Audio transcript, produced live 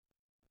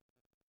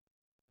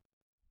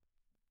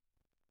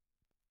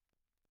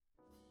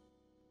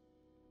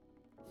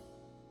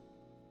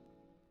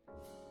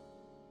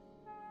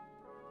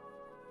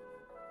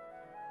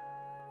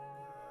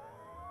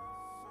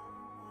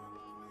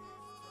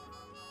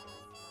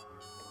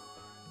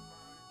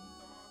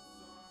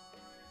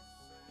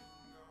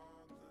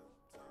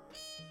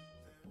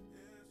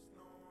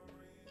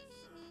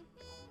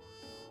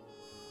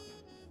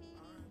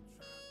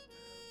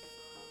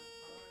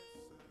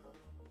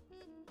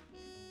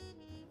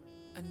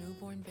A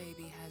newborn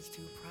baby has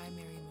two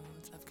primary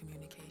modes of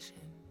communication.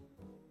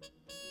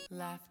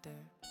 Laughter,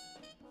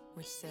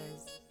 which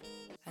says,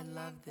 I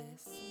love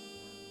this,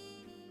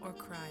 or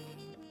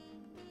crying,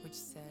 which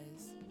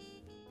says,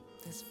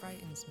 this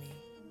frightens me,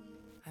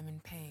 I'm in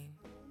pain.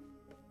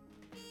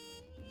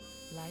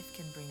 Life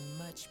can bring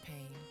much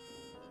pain.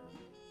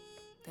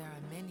 There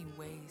are many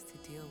ways to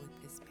deal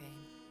with this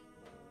pain.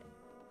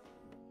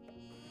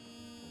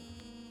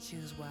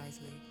 Choose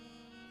wisely.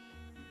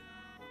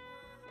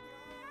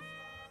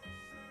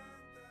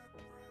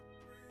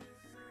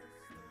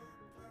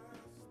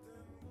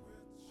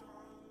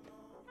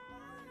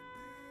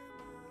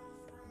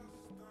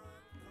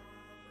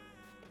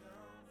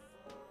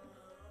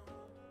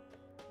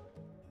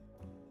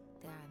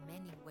 There are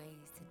many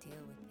ways to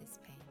deal with this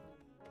pain.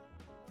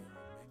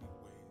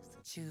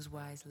 Choose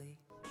wisely.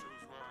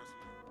 Choose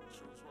wisely,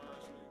 choose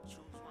wisely,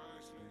 choose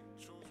wisely,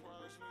 choose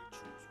wisely,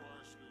 choose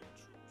wisely,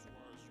 choose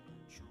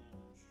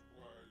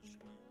wisely,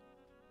 choose wisely,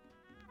 choose wisely,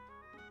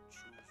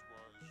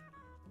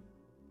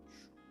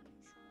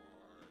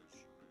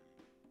 choose wisely,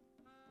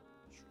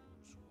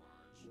 choose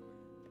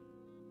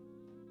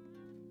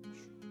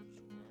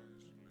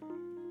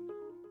wisely.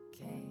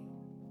 K-O-D.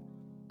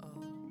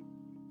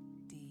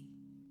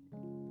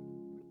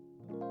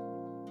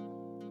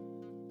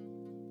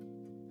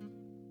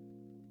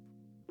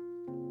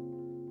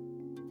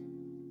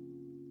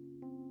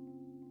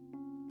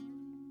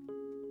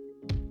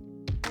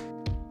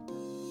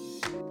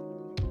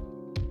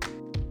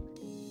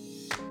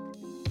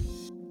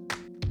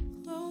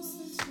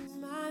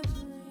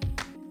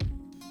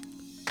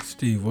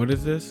 Steve, what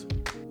is this?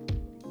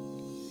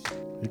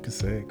 You can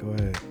say it. Go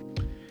ahead.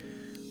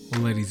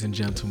 Well, ladies and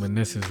gentlemen,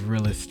 this is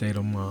Realist State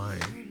of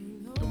Mind,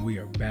 and we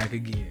are back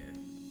again.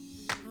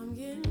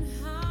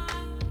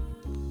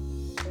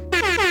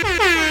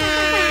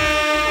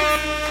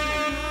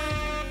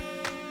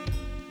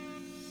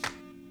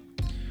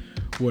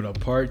 With a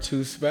part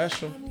 2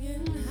 special.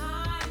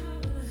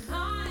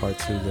 Part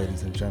 2,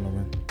 ladies and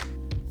gentlemen.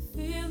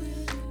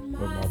 With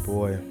my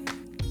boy,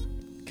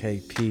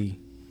 KP.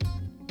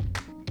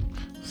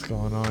 What's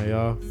going on,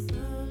 y'all?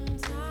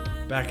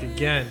 Back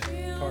again.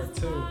 Part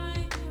 2.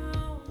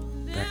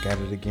 Back at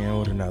it again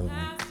with another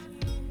one.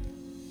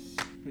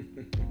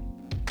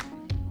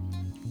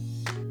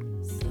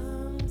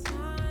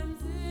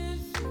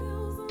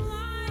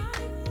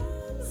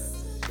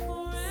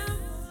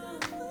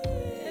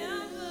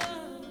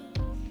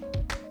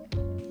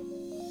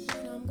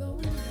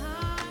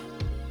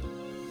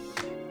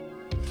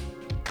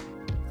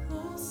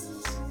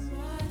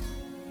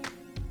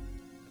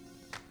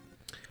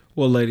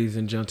 Well, ladies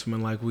and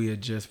gentlemen, like we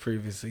had just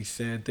previously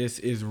said, this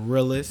is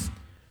Realist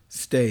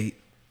State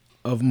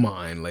of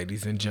Mind,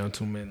 ladies and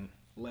gentlemen.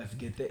 Let's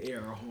get the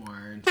air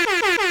horns. You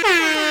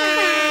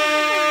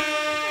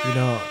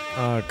know,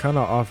 kind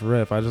of off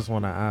rip, I just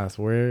want to ask,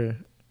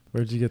 where'd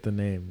you get the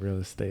name Real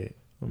Estate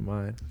of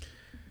Mind?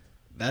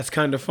 That's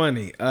kind of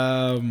funny.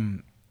 I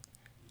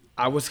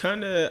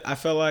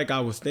felt like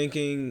I was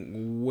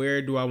thinking,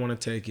 where do I want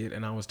to take it?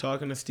 And I was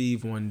talking to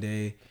Steve one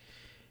day,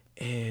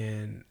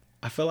 and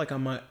I felt like I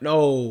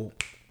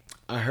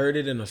heard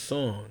it in a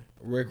song.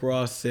 Rick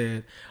Ross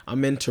said,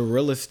 I'm into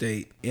real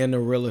estate in a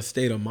real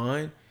estate of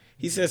mind.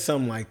 He said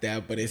something like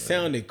that, but it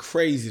sounded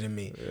crazy to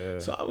me. Yeah.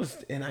 So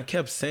I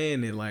kept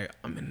saying it like,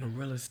 I'm in a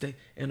real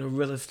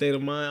estate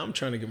of mind. I'm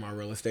trying to get my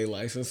real estate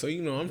license. So,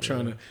 I'm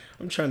trying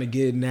to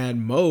get in that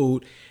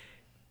mode.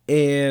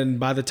 And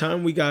by the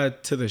time we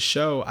got to the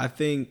show, I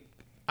think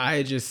I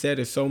had just said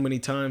it so many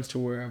times to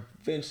where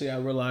eventually I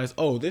realized,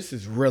 this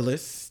is real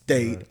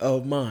estate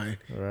of mind.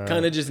 Right.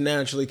 Kind of just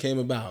naturally came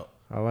about.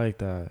 I like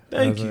that.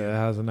 Thank you. It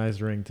has a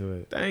nice ring to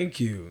it. Thank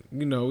you.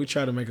 We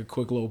try to make a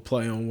quick little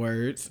play on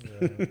words.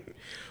 Yeah.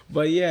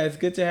 But yeah, it's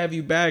good to have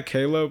you back,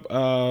 Kaleb.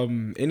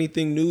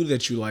 Anything new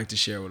that you like to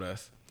share with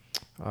us?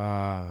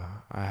 I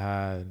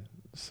had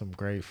some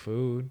great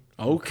food.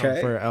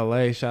 Okay. Comfort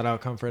LA. Shout out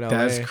Comfort LA.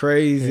 That's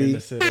crazy.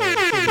 Shout out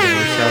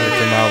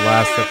to my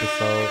last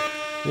episode.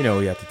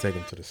 We have to take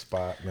them to the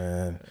spot,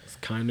 man. It's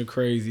kind of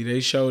crazy. They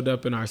showed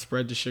up in our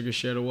Spread the Sugar,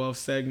 Share the Wealth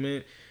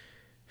segment.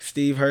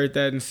 Steve heard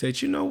that and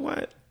said, you know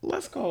what?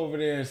 Let's go over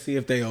there and see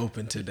if they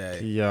open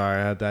today. Yeah, I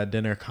had that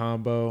dinner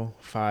combo,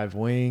 5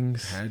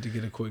 wings. Had to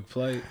get a quick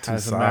plate.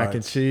 Had some mac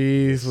and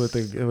cheese with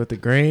the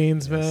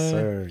greens, man. Yes,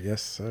 sir.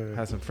 Yes, sir.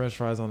 Had some French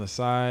fries on the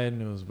side,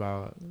 and it was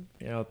about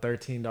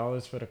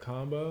 $13 for the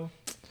combo.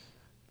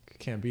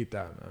 Can't beat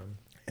that, man.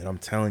 And I'm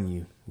telling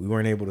you, we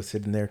weren't able to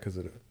sit in there because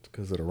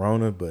of the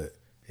Rona, but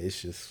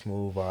it's just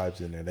smooth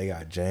vibes in there. They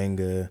got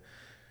Jenga,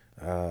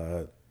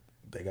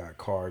 they got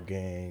card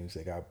games,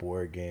 they got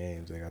board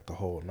games, they got the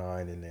whole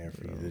 9 in there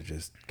for you to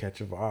just catch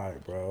a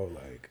vibe, bro.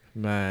 Like,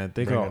 man,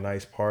 bring a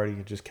nice party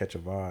and just catch a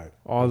vibe.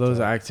 All those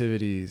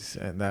activities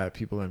and that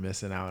people are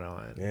missing out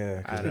on. Yeah,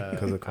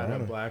 because of Corona.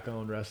 At a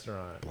black-owned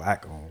restaurant.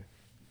 Black-owned.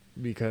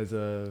 Because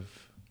of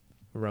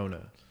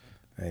Rona.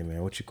 Hey,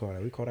 man, what you call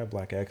that? We call that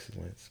black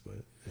excellence, but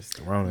it's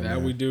the Rona. That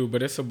man. We do,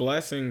 but it's a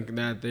blessing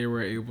that they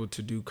were able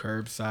to do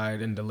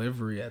curbside and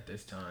delivery at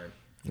this time.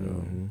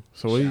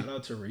 So what Shout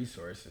out to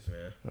resources,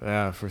 man.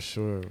 Yeah, for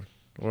sure.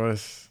 Well,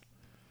 it's,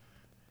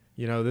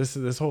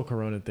 this whole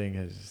Corona thing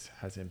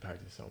has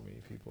impacted so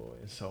many people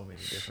in so many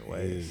different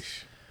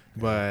ways.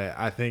 But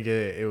I think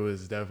it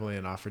was definitely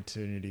an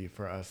opportunity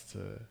for us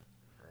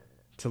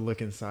to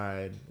look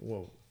inside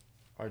what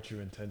our true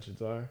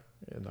intentions are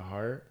in the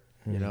heart.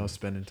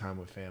 Spending time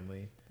with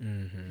family.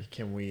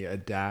 Can we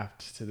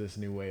adapt to this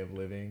new way of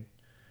living?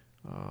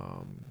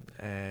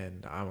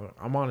 And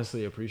I'm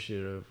honestly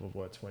appreciative of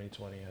what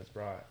 2020 has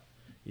brought,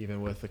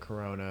 even with the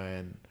Corona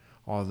and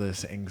all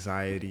this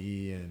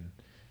anxiety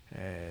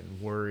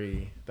and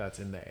worry that's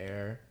in the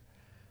air.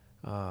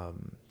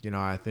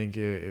 I think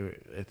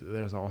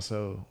there's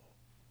also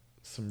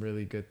some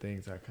really good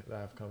things that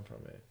have come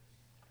from it.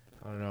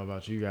 I don't know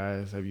about you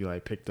guys. Have you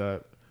picked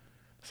up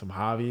some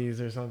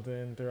hobbies or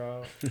something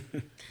throughout?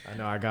 I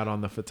know I got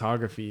on the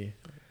photography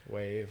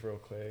wave real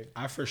quick.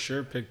 I for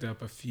sure picked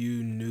up a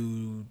few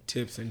new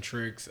tips and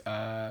tricks.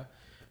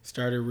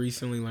 Started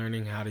recently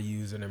learning how to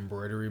use an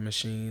embroidery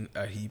machine,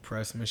 a heat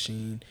press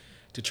machine,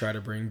 to try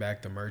to bring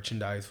back the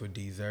merchandise with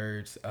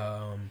Desserts.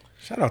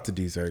 Shout out to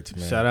Desserts,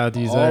 man. Shout out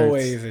Desserts.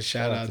 Always a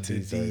shout out to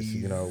Desserts.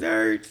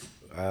 Desserts.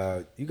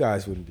 You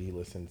guys wouldn't be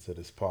listening to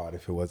this pod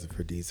if it wasn't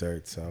for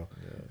Desserts. So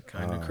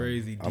kind of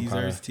crazy.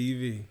 Desserts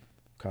TV.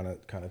 Kind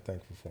of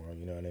thankful for him.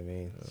 You know what I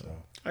mean? So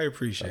I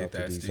appreciate shout out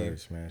that, to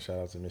Desserts, Steve. man. Shout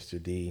out to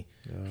Mr. D.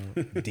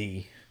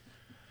 D.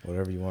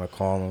 Whatever you want to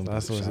call him.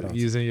 That's what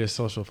using your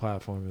social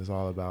platform is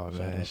all about,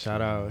 man.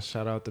 Shout out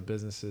out the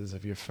businesses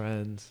of your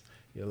friends,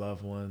 your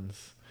loved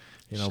ones.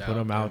 Shout put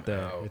them out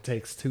there. out. It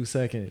takes 2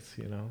 seconds,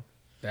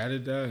 That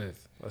it does.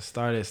 Let's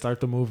start it. Start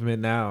the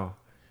movement now,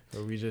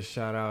 where we just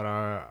shout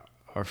out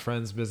our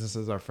friends'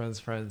 businesses, our friends'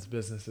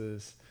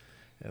 businesses,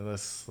 and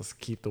let's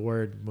keep the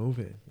word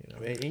moving.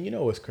 And you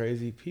know what's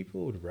crazy?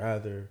 People would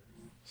rather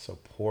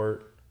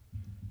support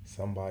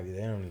somebody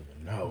they don't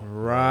even know.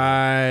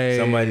 Right.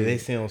 Somebody they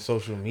see on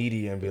social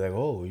media and be like,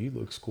 "Oh, he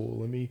looks cool.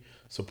 Let me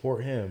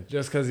support him."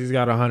 Just because he's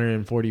got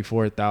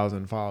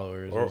 144,000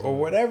 followers, or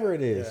whatever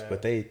it is, Yeah.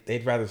 but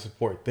they'd rather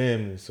support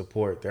them than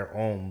support their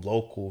own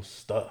local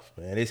stuff,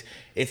 man.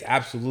 It's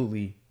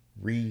absolutely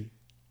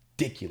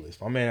ridiculous.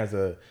 My man has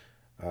a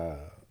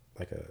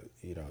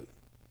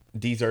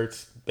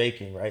desserts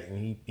baking, right?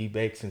 And he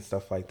bakes and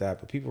stuff like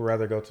that. But people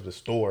rather go to the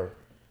store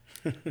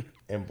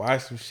and buy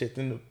some shit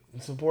than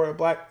to support a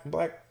black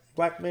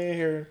man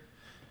here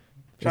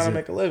trying to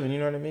make a living. You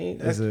know what I mean?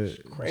 That's is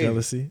it crazy.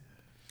 jealousy?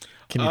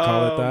 Can you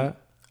call it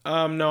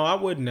that? No, I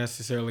wouldn't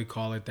necessarily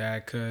call it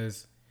that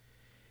because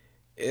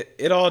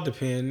it all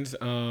depends.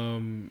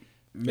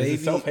 Maybe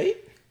Is it self-hate?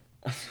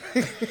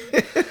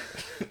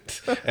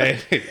 Hey,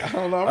 I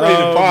don't know. I'm ready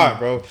to pod,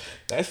 bro.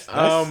 That's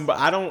but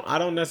I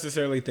don't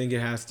necessarily think it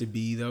has to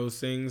be those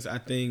things. I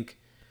think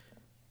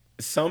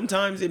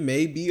sometimes it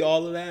may be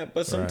all of that,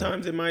 but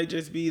sometimes it might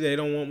just be they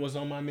don't want what's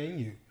on my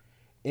menu.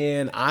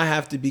 And I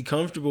have to be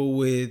comfortable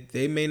with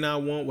they may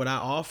not want what I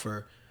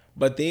offer.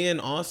 But then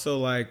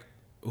also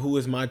who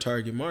is my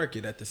target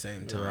market at the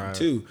same time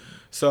too.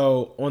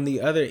 So on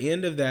the other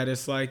end of that,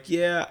 it's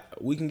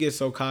we can get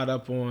so caught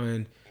up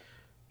on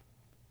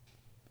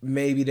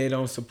maybe they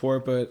don't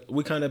support, but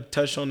we kind of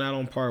touched on that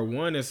on part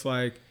one. It's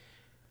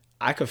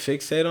I could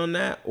fixate on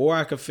that, or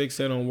I could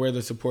fixate on where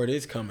the support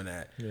is coming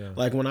at. Yeah.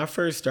 When I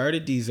first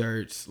started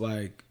Desserts,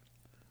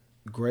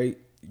 great,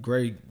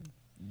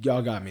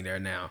 y'all got me there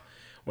now.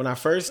 When I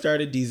first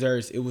started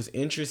Desserts, it was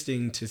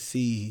interesting to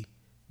see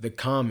the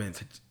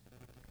comments.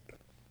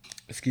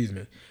 Excuse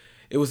me.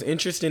 It was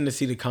interesting to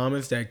see the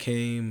comments that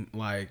came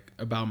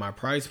about my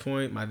price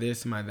point, my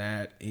this, my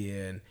that,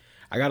 and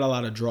I got a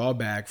lot of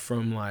drawback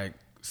from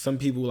some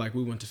people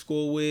we went to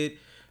school with,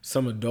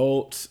 some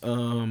adults.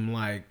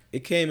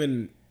 It came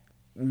in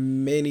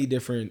many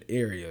different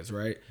areas,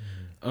 right?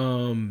 I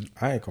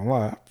ain't gonna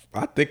lie.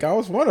 I think I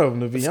was one of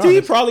them, to be Steve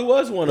honest. probably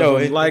was one of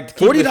them.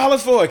 $40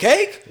 for a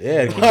cake?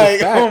 Yeah.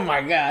 Oh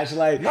my gosh.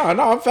 No,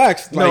 I'm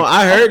facts. No,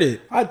 I heard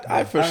it.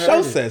 I for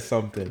sure said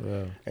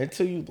something.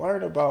 Until you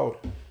learn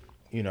about,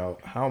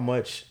 how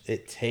much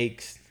it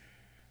takes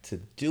to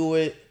do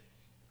it,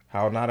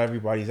 how not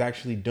everybody's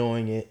actually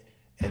doing it,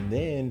 and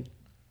then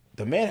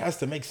the man has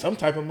to make some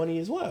type of money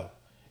as well.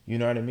 You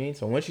know what I mean?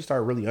 So once you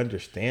start really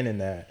understanding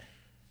that,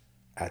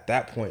 at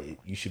that point,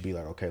 you should be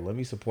okay, let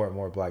me support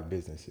more black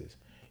businesses.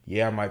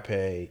 Yeah, I might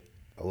pay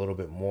a little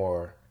bit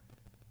more,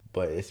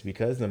 but it's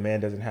because the man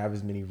doesn't have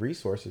as many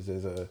resources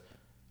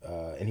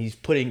and he's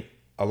putting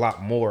a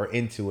lot more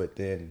into it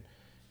than,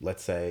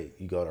 let's say,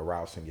 you go to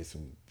Rouse and get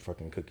some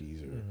fucking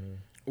cookies or.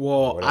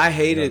 Well, whatever, I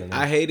hate it. what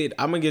I hate it.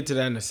 I'm gonna get to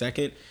that in a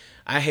second.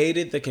 I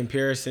hated the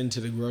comparison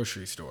to the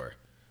grocery store,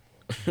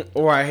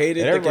 or I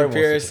hated the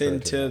comparison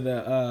to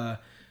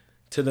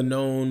the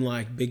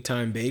known big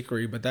time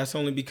bakery. But that's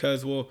only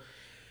because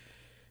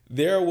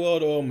they're a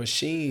well-oiled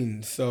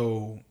machine,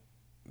 so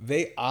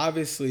they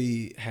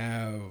obviously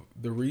have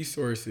the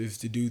resources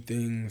to do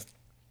things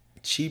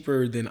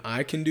cheaper than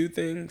I can do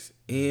things,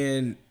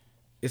 and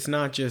it's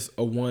not just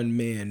a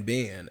one-man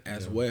band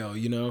as well,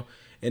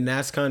 And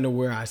that's kind of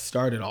where I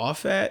started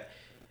off at.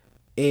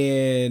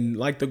 And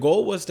like the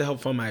goal was to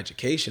help fund my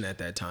education at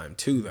that time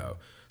too, though.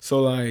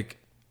 So like,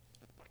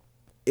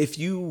 if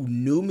you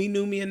knew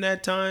me in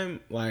that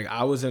time, like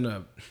I was in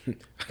a,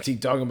 I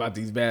keep talking about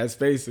these bad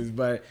spaces,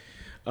 but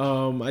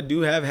I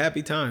do have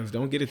happy times.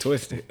 Don't get it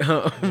twisted.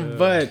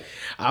 But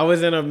I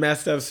was in a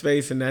messed up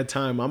space in that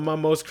time. I'm my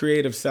most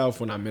creative self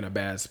when I'm in a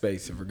bad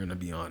space, if we're going to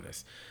be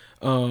honest.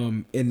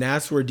 And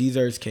that's where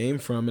Deserts came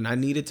from. And I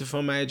needed to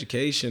fund my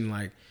education.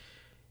 Like,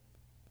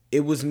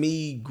 it was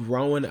me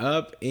growing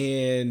up.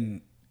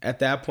 And at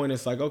that point,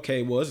 it's like,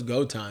 okay, well, it's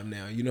go time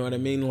now. You know what I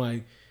mean?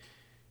 Like,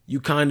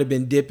 you kind of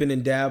been dipping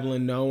and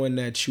dabbling, knowing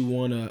that you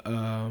want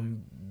to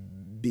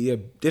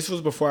this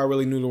was before I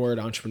really knew the word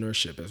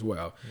entrepreneurship as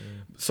well.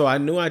 So I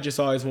knew I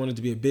just always wanted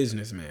to be a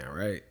businessman,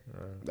 right?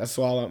 That's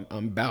all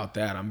I'm about.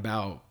 That I'm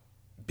about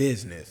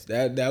business.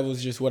 That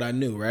was just what I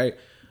knew, right?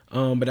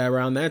 But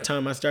around that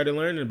time, I started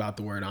learning about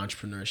the word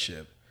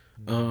entrepreneurship,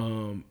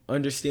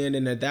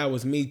 understanding that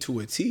was me to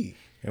a T.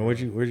 And where'd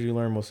you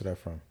learn most of that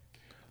from?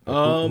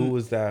 Like, who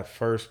was that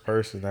first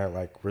person that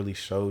like really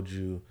showed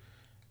you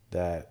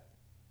that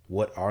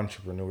what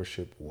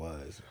entrepreneurship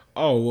was?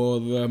 Oh,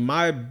 well,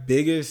 my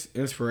biggest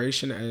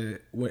inspiration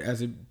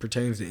as it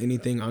pertains to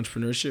anything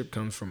entrepreneurship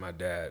comes from my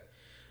dad.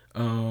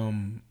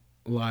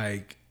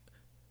 Like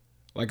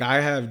I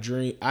have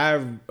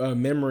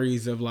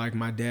memories of like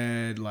my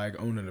dad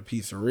like owning a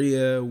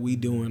pizzeria. We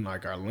doing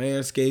like our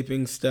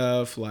landscaping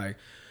stuff. Like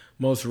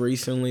most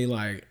recently,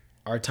 like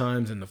our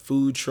times in the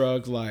food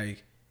truck.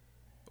 Like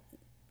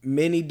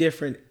many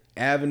different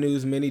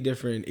avenues, many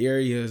different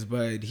areas,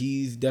 but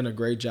he's done a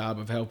great job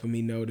of helping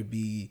me know to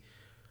be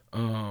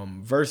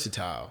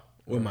versatile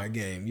with my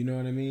game. You know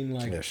what I mean?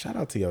 Like, yeah, shout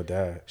out to your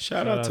dad.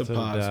 Shout out to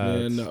Pops,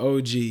 man, the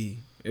OG.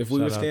 If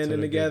we were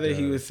standing together,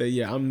 he would say,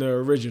 yeah, I'm the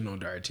original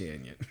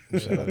D'Artagnan.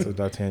 Shout out to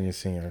D'Artagnan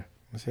Sr.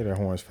 Let's hear their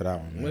horns for that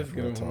one, man. Let's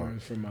get the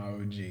horns for my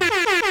OG.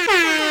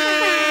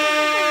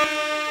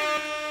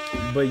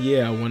 But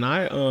yeah, when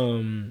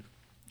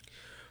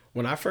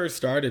I first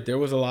started, there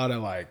was a lot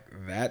of like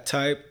that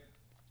type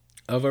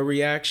of a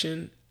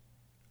reaction,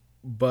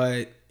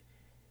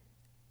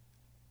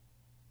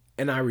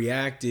 and I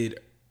reacted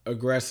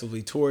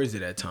aggressively towards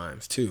it at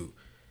times too,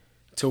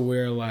 to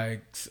where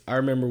like I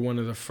remember one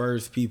of the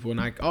first people,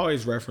 and I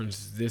always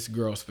reference this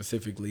girl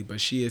specifically,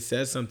 but she had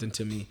said something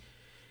to me,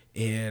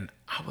 and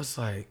I was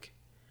like,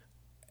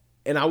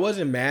 and I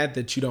wasn't mad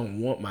that you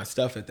don't want my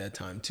stuff at that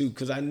time too,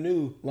 because I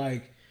knew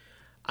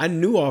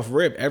off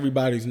rip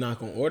everybody's not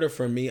gonna order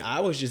from me. I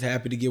was just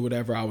happy to get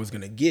whatever I was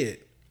gonna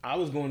get. I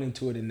was going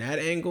into it in that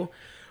angle,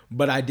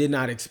 but I did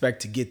not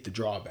expect to get the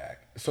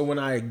drawback. So when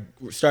I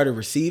started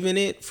receiving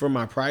it for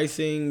my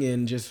pricing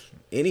and just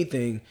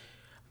anything,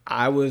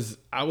 I was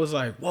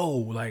like, whoa,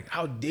 like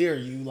how dare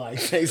you like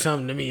say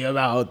something to me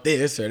about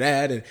this or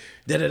that and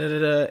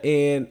da-da-da-da-da.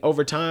 And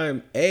over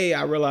time,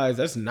 I realized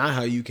that's not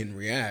how you can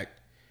react.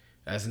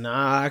 That's not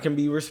how I can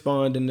be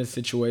responding to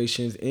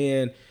situations.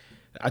 And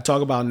I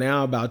talk about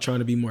now about trying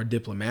to be more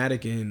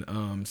diplomatic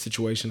in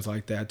situations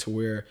like that, to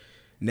where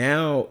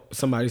now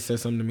somebody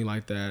says something to me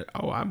like that,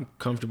 I'm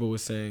comfortable with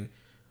saying,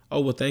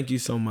 oh, well, thank you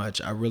so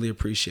much. I really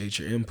appreciate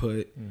your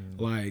input.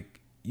 Like,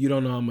 you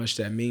don't know how much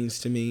that means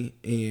to me,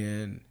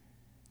 and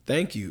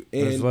thank you.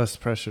 And there's less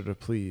pressure to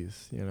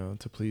please,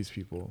 to please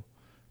people.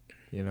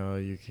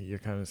 You're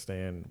kind of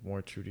staying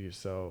more true to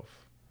yourself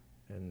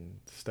and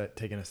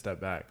taking a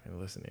step back and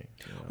listening.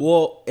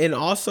 Well, and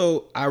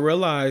also I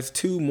realized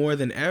too, more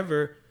than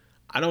ever,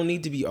 I don't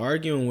need to be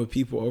arguing with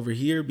people over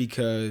here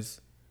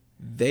because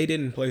they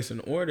didn't place an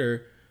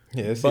order.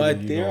 Yeah,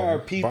 but there are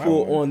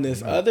people on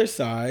this other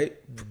side.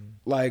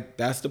 Like,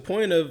 that's the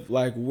point of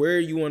like where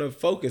you want to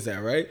focus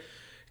at, right?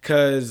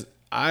 Because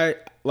I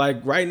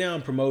like right now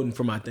I'm promoting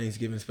for my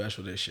Thanksgiving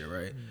special this year,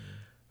 right?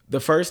 The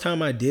first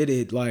time I did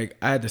it, like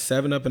I had the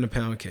 7-Up and a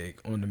pound cake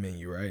on the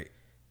menu, right?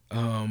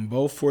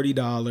 Both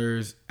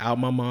 $40 out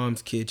my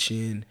mom's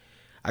kitchen.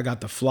 I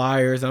got the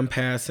flyers I'm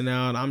passing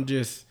out. I'm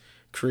just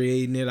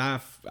creating it. I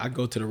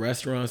go to the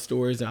restaurant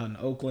stores out in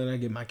Oakland. I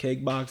get my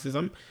cake boxes.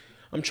 I'm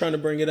trying to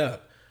bring it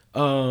up.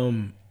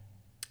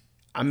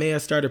 I may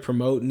have started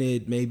promoting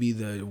it maybe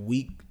a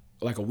week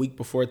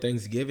before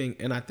Thanksgiving,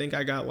 and I think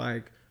I got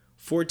like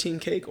 14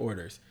 cake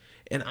orders.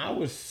 And I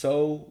was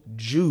so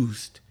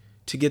juiced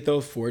to get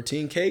those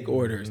 14 cake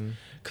orders,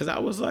 because I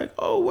was like,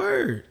 oh,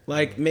 word.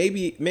 Like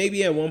maybe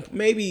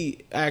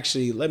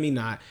actually, let me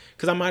not,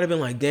 because I might have been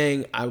like,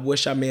 dang, I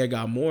wish I may have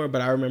got more.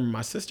 But I remember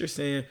my sister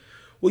saying,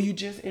 well, you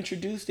just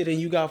introduced it and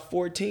you got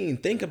 14.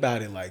 Think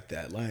about it like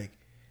that. Like,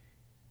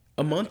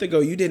 a month ago,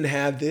 you didn't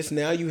have this.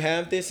 Now you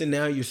have this, and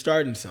now you're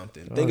starting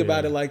something. Think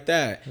about it like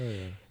that.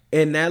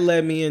 And that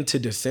led me into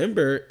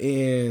December.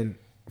 And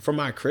for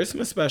my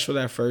Christmas special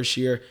that first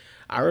year,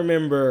 I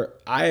remember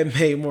I had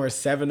made more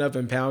 7-Up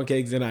and pound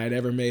cakes than I had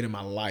ever made in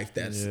my life.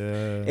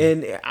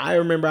 And I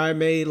remember I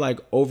made like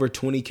over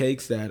 20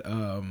 cakes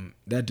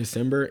that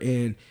December,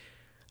 and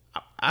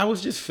I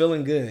was just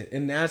feeling good.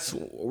 And that's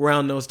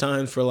around those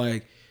times for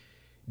like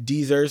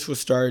Deserts was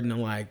starting to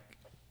like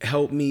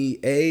help me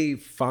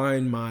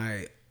find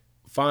my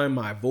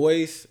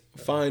voice,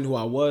 find who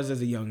I was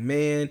as a young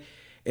man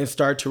and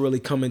start to really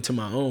come into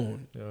my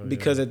own.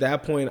 Because at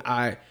that point,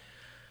 I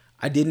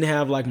didn't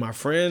have like my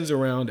friends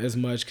around as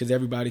much because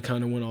everybody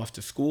kind of went off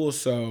to school.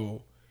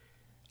 So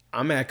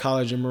I'm at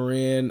college in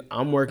Marin.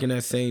 I'm working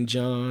at St.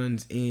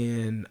 John's,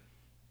 and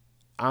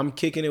I'm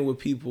kicking it with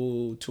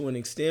people to an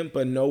extent,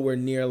 but nowhere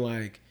near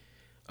like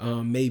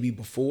maybe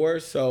before.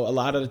 So a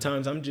lot of the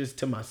times I'm just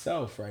to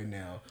myself right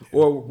now,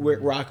 or we're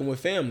rocking with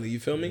family. You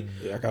feel me?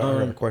 Yeah, I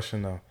got a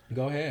question though.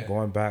 Go ahead.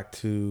 Going back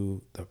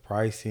to the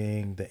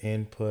pricing, the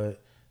input,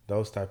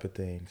 those type of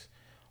things.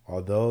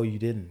 Although you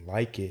didn't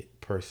like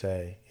it per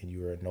se, and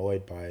you were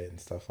annoyed by it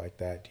and stuff like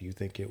that, do you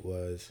think it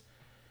was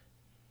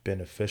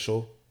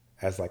beneficial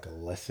as like a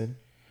lesson?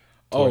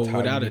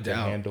 Without a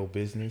doubt. To handle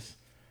business,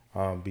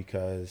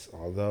 because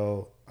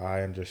although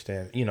I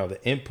understand, the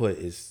input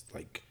is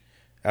like,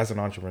 as an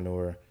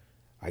entrepreneur,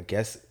 I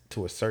guess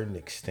to a certain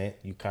extent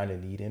you kind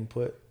of need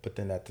input, but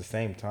then at the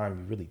same time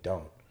you really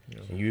don't,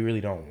 and you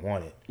really don't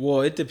want it.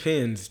 Well, it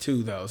depends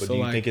too, though. But do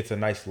you think it's a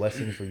nice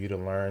lesson for you to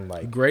learn?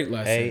 Like, great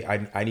lesson.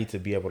 Hey, I need to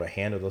be able to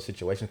handle those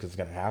situations because it's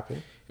gonna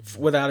happen.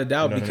 Without a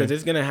doubt, because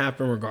it's gonna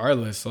happen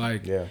regardless.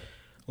 Like, Yeah.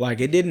 Like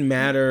it didn't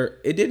matter.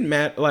 It didn't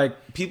matter.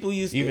 Like people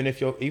used Even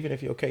if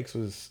your cakes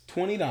was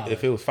 $20.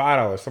 if it was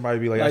 $5, somebody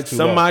would be like, Like that's too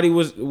somebody low.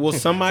 was somebody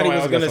Somebody was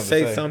else got gonna something to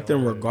say say.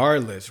 something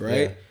regardless,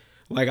 right? Yeah.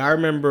 Like I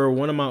remember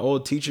one of my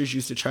old teachers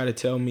used to try to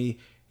tell me,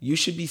 you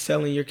should be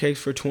selling your cakes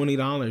for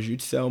 $20.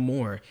 You'd sell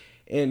more.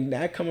 And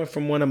that coming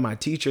from one of my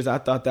teachers, I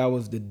thought that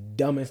was the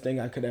dumbest thing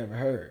I could ever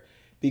heard.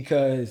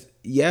 Because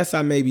yes,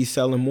 I may be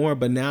selling more,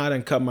 but now I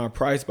done cut my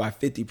price by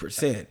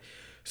 50%.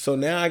 So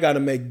now I got to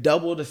make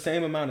double the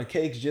same amount of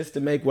cakes just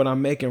to make what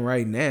I'm making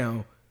right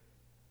now.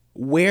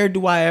 Where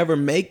do I ever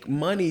make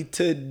money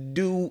to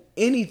do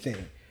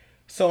anything?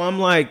 So I'm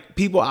like,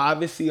 people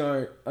obviously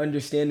aren't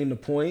understanding the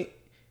point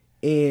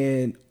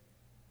and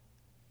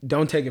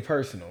don't take it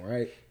personal,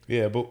 right?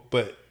 Yeah,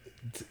 but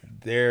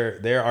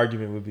their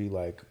argument would be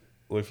like,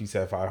 what if you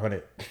said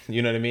 500?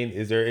 You know what I mean?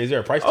 Is there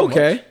a price too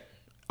much?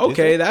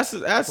 Okay, that's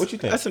What you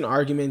think? That's an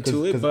argument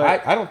to it,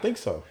 but I don't think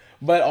so.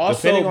 But also,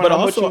 Depending on but how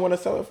also, much you want to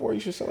sell it for, you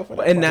should sell it for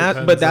that. and price.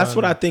 that, but that's on-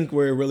 what I think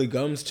where it really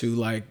comes to.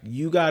 Like,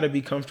 you got to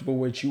be comfortable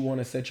with what you want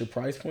to set your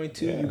price point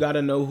to. Yeah. You got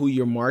to know who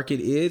your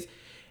market is,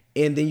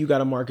 and then you got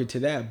to market to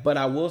that. But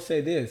I will say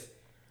this: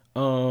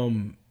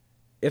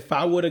 if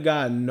I would have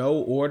got no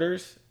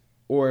orders,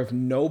 or if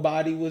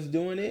nobody was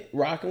doing it,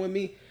 rocking with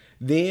me,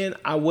 then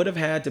I would have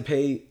had to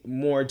pay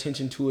more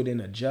attention to it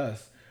and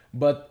adjust.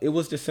 But it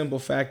was the simple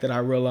fact that I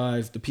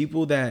realized the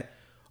people that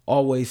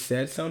always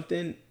said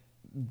something,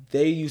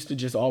 they used to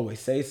just always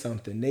say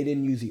something. They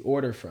didn't usually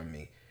order from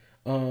me,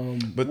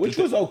 But which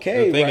was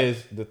okay. The thing right?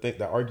 is,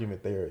 the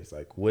argument there is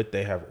like, would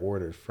they have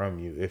ordered from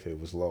you if it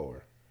was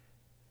lower?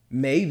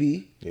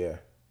 Maybe, Yeah,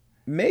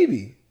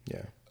 maybe.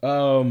 yeah.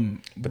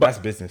 But That's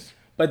business.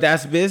 but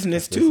that's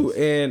business That's too,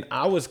 business. and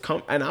I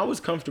was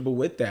comfortable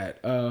with that.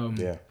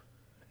 Yeah.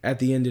 At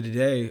the end of the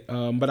day,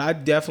 but I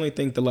definitely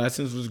think the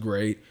lessons was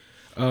great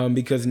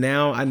because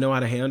now I know how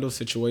to handle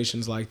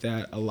situations like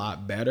that a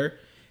lot better.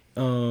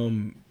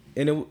 And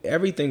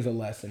everything's a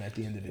lesson at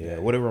the end of the Yeah, day.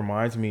 what it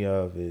reminds me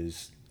of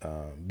is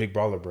Big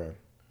Baller Brand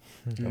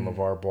and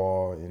LeVar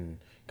Ball, and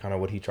kind of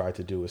what he tried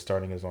to do with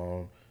starting his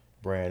own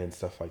brand and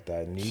stuff like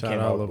that. And he Shout came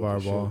out out with LeVar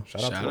a shoe. Ball.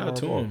 Shout Shout out LeVar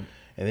to Ball. him.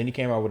 And then he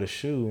came out with a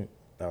shoe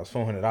that was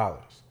 $400.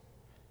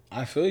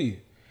 I feel you.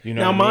 You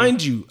know Now, what I mean?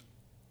 mind you,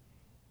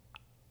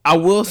 I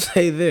will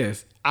say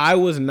this: I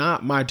was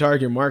not my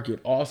target market,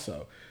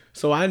 also,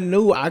 so I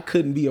knew I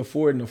couldn't be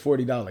affording a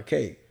 $40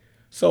 cake.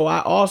 So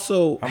I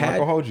also I'm not had.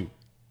 gonna hold you.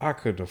 I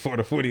couldn't afford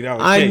a $40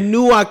 I cake.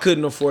 knew I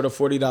couldn't afford a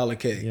 $40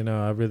 cake. You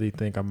know, I really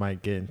think I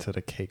might get into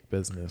the cake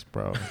business,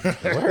 bro.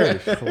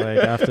 Word. Like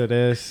after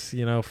this,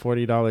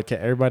 $40 cake.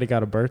 Everybody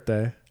got a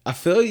birthday. I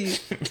feel you.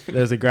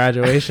 There's a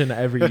graduation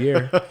every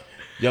year.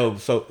 Yo,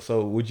 so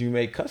would you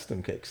make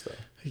custom cakes though?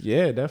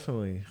 Yeah,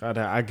 definitely.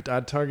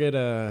 I'd target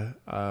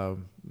a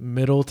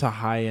middle to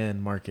high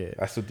end market.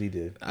 That's what he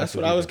did. That's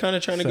what I was kind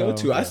of trying to go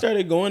So, to. I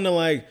started going to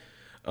like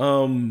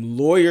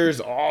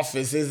lawyers'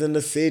 offices in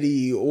the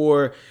city,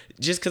 or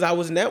just because I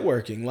was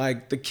networking.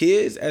 Like the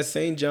kids at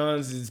St.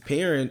 John's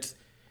parents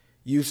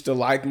used to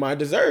like my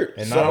dessert.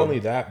 And So- not only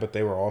that, but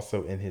they were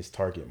also in his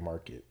target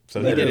market. So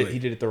he Literally.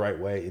 did it the right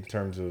way in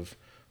terms of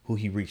who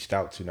he reached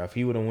out to. Now, if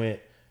he would have went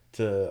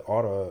to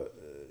all the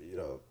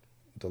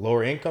the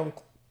lower income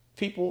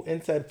people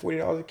and said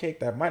 $40 a cake,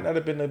 that might not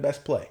have been the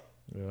best play.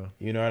 Yeah.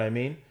 You know what I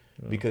mean?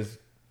 Because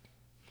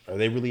are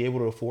they really able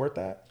to afford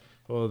that?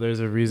 Well, there's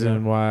a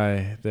reason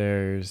why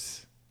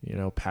there's,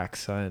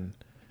 PacSun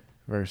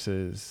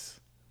versus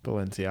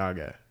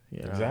Balenciaga.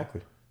 You know?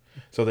 Exactly.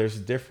 So there's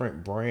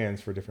different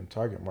brands for different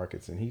target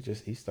markets, and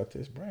he stuck to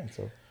his brand.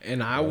 So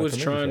And I gotta was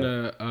commend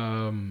you trying for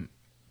to.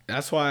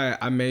 That's why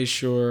I made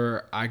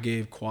sure I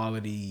gave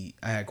quality.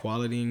 I had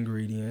quality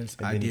ingredients.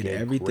 And I then you did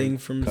gave everything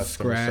great from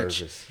customer scratch,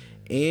 service.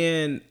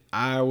 and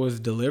I was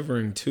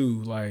delivering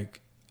too. Like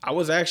I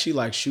was actually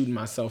like shooting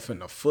myself in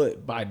the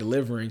foot by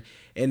delivering,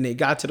 and it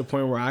got to the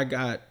point where I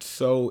got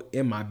so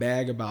in my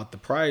bag about the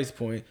price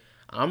point.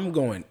 I'm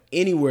going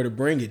anywhere to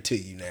bring it to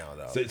you now,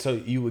 though. So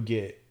you would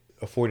get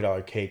a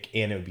 $40 cake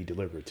and it would be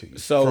delivered to you.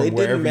 So from it didn't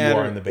wherever you are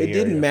matter. in the Bay It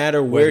didn't Area.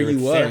 matter where Whether you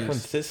it's was. San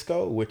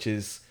Francisco, which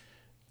is,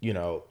 you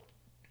know,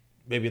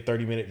 maybe a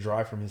 30-minute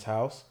drive from his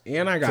house,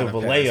 And I got to to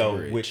pass Vallejo,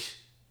 bridge. which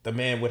the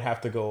man would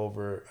have to go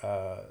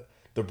over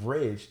the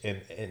bridge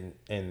in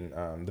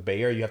the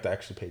Bay Area. You have to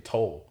actually pay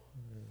toll.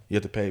 You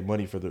have to pay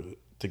money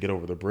to get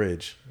over the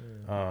bridge.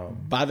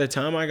 By the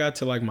time I got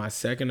to like my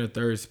second or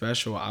third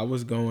special, I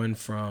was going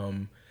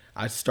from.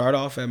 I start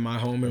off at my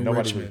home in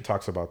Nobody Richmond. really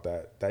talks about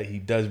that. That he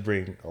does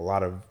bring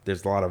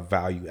there's a lot of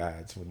value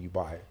adds when you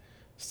buy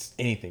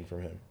anything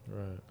from him.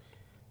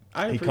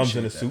 I He comes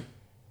in a appreciate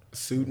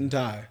suit and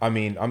tie. I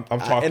mean, I'm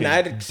talking. And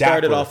I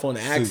started dapper off on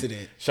suit.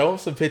 accident. Show him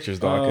some pictures,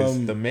 dog,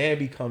 because the man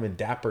be coming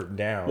dappered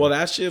down. Well,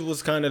 that shit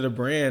was kind of the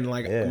brand.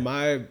 Like Yeah.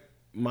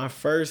 my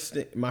first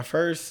day, my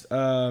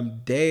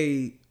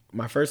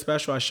first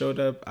special, I showed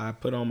up. I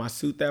put on my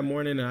suit that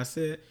morning, and I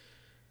said,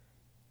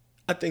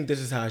 I think this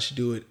is how I should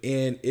do it.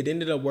 And it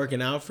ended up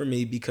working out for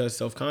me because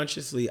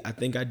self-consciously, I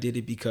think I did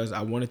it because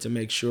I wanted to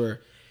make sure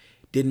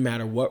it didn't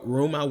matter what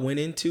room I went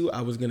into,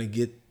 I was going to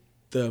get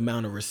the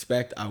amount of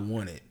respect I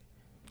wanted.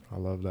 I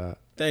love that.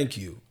 Thank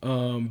you.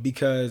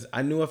 Because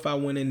I knew if I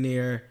went in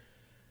there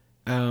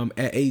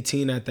at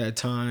 18 at that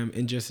time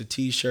in just a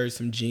t-shirt,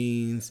 some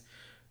jeans,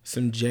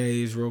 some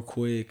J's real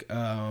quick,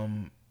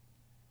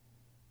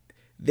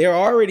 they're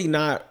already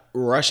not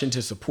rushing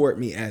to support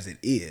me as it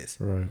is.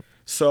 Right.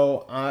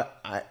 So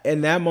I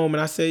in that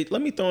moment I said,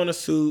 let me throw on a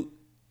suit,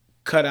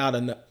 cut out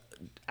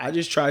I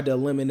just tried to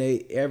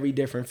eliminate every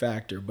different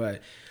factor.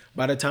 But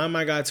by the time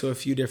I got to a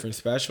few different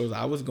specials,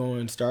 I was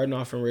starting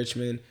off in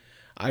Richmond.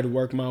 I'd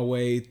work my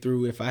way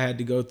through. If I had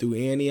to go through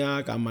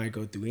Antioch, I might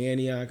go through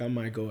Antioch. I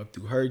might go up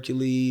through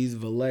Hercules,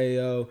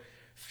 Vallejo,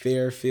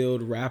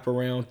 Fairfield, wrap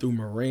around through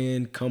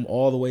Marin, come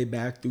all the way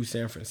back through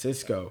San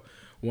Francisco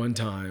one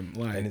time.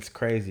 and it's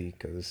crazy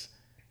because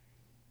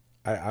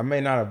I may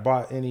not have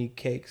bought any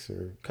cakes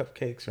or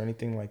cupcakes or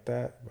anything like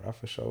that, but I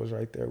for sure was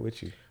right there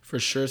with you. For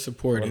sure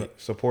support it.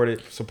 Support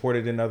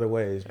it in other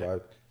ways by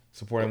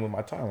supporting with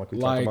my time, like we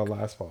talked about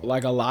last fall.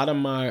 Like a lot of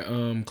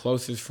my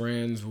closest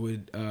friends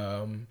would,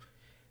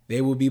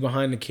 they would be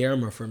behind the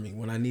camera for me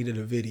when I needed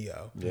a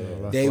video.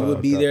 Yeah, They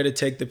would be there to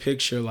take the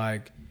picture.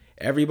 Like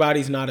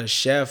everybody's not a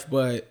chef,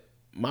 but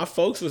my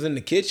folks was in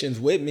the kitchens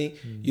with me.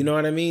 You know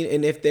what I mean?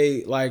 And if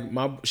they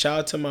shout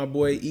out to my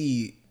boy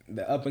E,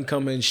 the up and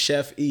coming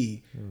Chef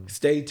E.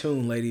 Stay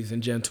tuned, ladies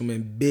and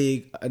gentlemen.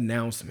 Big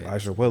announcement.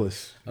 Elijah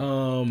Willis put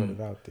it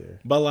out there.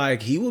 But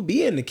like he would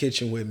be in the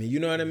kitchen with me.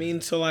 You know what I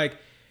mean? So like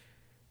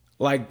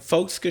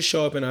folks could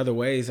show up in other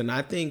ways, and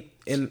I think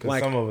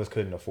like some of us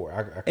couldn't afford.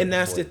 I couldn't and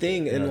that's the afford it,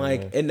 thing, you and know what I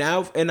like mean?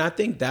 and I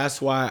think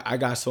that's why I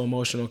got so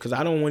emotional because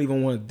I don't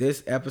even want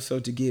this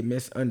episode to get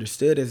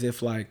misunderstood as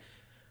if like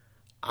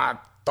I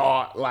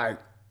thought like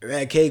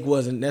that cake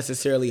wasn't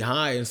necessarily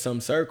high in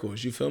some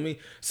circles. You feel me?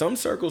 Some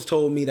circles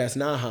told me that's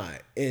not high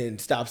and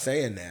stop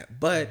saying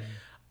that. But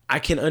I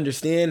can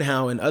understand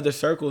how in other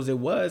circles it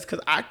was because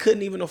I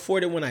couldn't even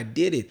afford it when I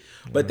did it.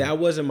 But that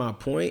wasn't my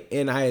point,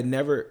 and I had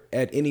never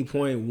at any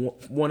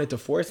point wanted to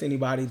force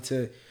anybody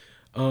to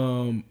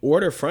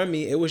order from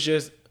me. It was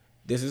just,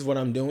 this is what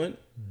I'm doing.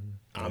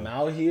 I'm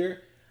out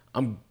here.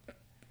 I'm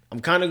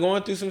kind of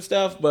going through some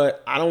stuff,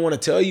 but I don't want to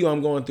tell you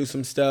I'm going through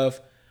some stuff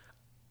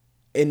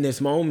in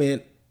this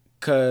moment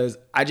because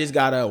I just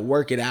got to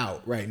work it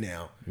out right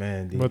now.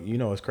 Man, dude, you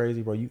know it's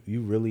crazy, bro.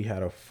 You really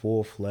had a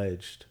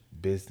full-fledged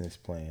business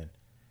plan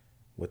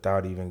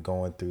without even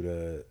going through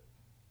the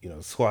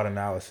SWOT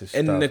analysis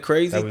And stuff the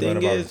crazy that we learned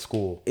thing about in is,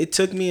 school. it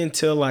took me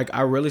until like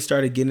I really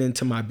started getting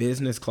into my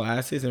business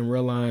classes and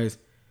realized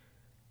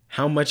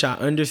how much I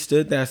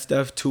understood that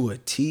stuff to a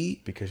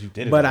T. Because you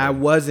did it but I already.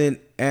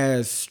 wasn't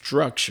as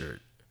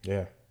structured.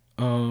 Yeah.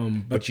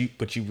 But you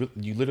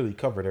literally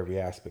covered every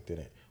aspect in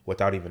it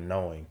without even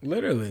knowing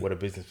Literally. what a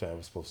business plan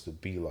was supposed to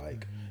be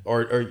like,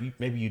 or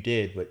maybe you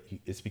did, but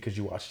it's because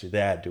you watched your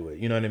dad do it.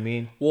 You know what I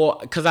mean? Well,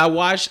 because I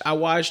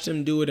watched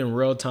him do it in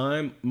real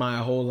time my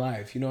whole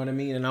life. You know what I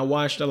mean? And I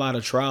watched a lot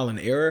of trial and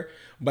error,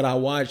 but I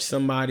watched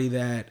somebody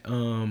that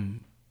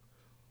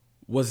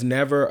was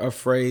never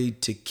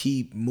afraid to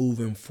keep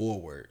moving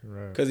forward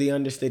because he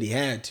understood he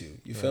had to.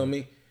 You feel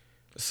me?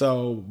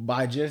 So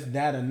by just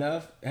that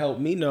enough helped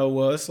me know,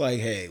 well, it's like,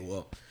 hey,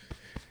 well,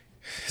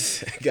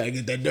 gotta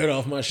get that dirt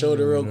off my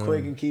shoulder real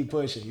quick and keep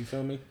pushing. You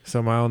feel me?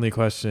 So my only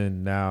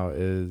question now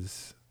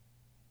is,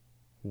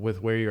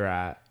 with where you're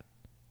at,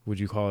 would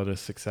you call it a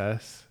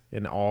success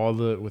in through all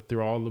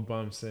the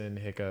bumps and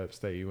hiccups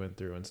that you went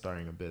through in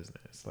starting a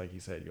business? Like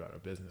you said, you had a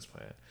business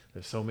plan.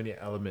 There's so many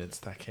elements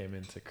that came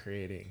into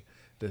creating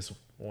this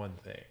one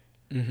thing.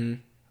 Mm-hmm.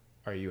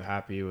 Are you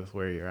happy with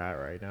where you're at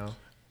right now?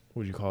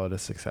 Would you call it a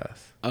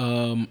success?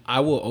 I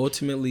will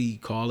ultimately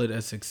call it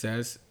a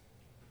success.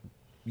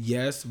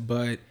 Yes,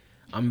 but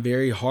I'm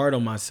very hard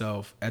on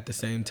myself at the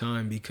same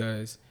time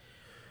because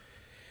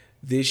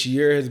this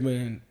year has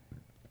been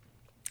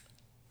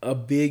a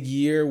big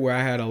year where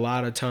I had a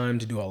lot of time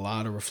to do a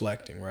lot of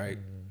reflecting, right?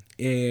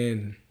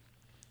 And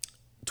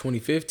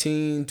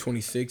 2015,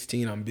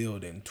 2016, I'm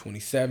building.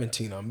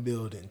 2017, I'm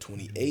building.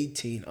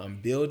 2018,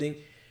 I'm building.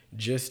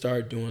 Just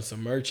start doing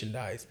some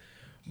merchandise.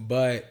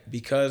 But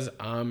because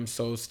I'm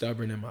so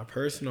stubborn in my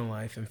personal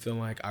life and feel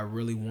like I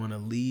really want to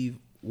leave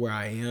where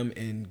I am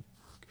and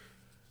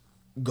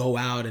go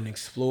out and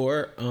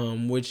explore,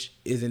 which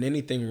isn't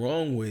anything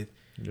wrong with,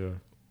 Yeah.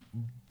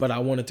 but I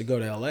wanted to go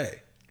to LA.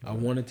 I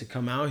wanted to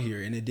come out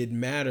here, and it didn't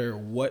matter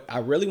what. I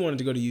really wanted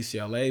to go to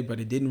UCLA, but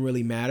it didn't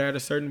really matter at a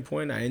certain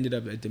point. I ended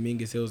up at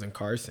Dominguez Hills and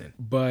Carson.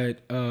 But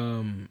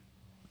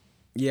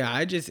yeah,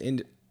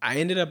 I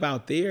ended up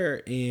out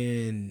there,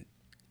 and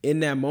in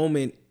that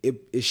moment,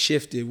 it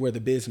shifted where the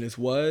business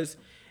was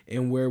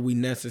and where we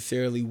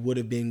necessarily would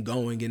have been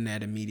going in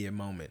that immediate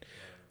moment.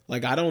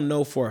 Like, I don't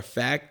know for a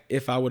fact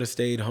if I would have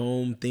stayed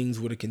home, things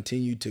would have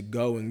continued to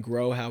go and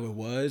grow how it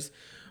was.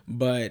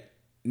 But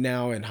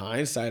now in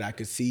hindsight, I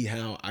could see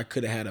how I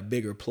could have had a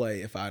bigger play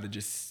if I'd have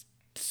just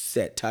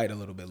sat tight a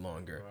little bit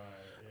longer.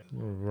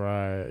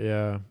 Right.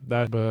 Yeah.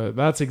 But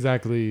that's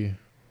exactly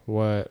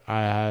what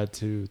I had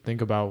to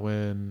think about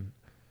when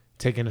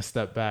taking a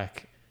step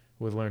back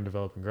with Learn,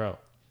 Develop, and Grow.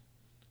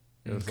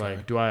 It was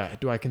like, do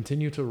I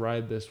continue to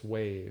ride this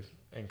wave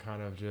and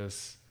kind of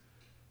just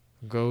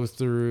go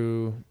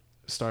through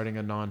starting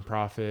a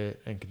nonprofit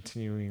and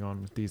continuing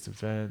on with these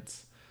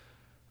events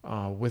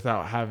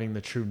without having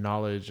the true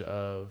knowledge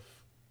of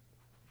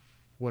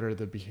what are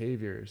the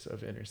behaviors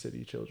of inner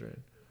city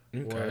children?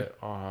 What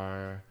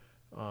are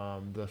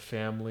the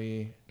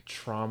family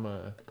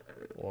trauma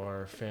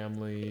or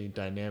family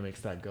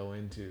dynamics that go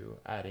into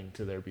adding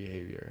to their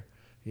behavior?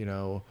 You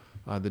know,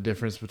 the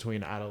difference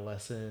between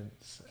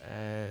adolescence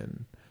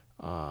and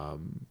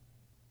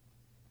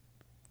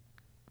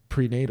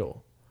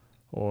prenatal,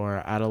 or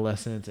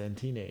adolescence and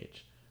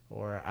teenage,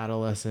 or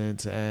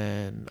adolescence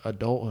and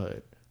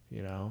adulthood.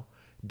 You know,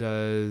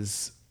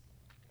 does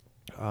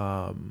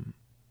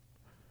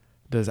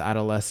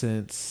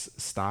adolescence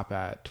stop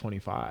at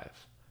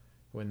 25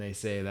 when they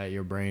say that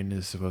your brain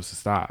is supposed to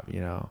stop?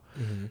 You know,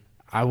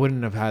 I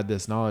wouldn't have had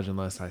this knowledge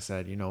unless I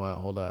said, you know what,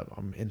 hold up.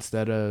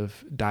 Instead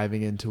of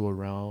diving into a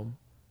realm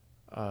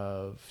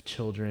of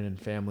children and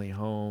family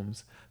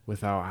homes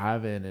without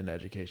having an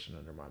education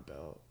under my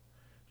belt,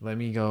 let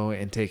me go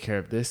and take care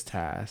of this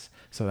task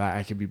so that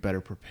I can be better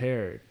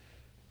prepared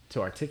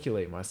to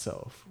articulate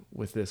myself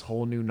with this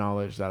whole new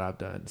knowledge that I've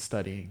done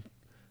studying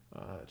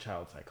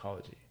child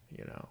psychology,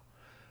 you know.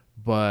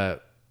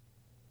 But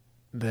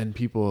then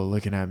people are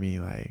looking at me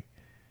like,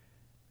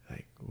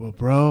 well,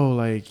 bro,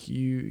 like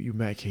you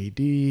met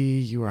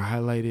KD, you were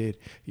highlighted,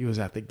 you was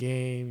at the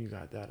game, you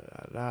got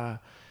da.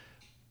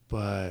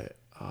 But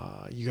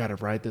you got to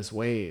ride this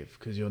wave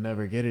because you'll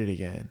never get it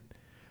again.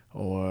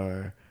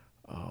 Or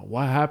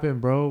what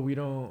happened, bro? We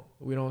don't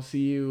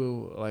see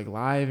you like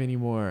live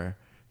anymore.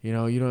 You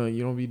know, you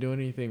don't be doing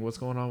anything. What's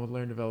going on with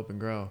Learn, Develop,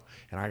 and Grow?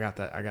 And I got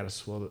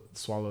to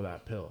swallow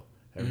that pill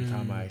every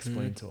time I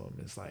explain to them.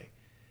 It's like,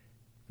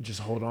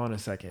 just hold on a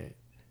second.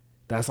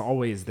 That's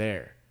always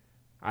there.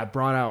 I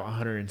brought out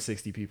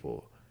 160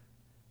 people,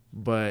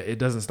 but it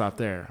doesn't stop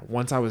there.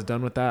 Once I was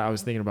done with that, I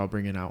was thinking about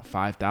bringing out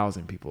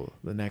 5,000 people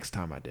the next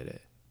time I did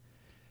it.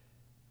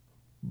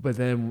 But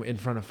then in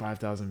front of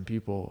 5,000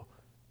 people,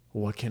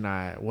 what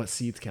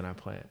seeds can I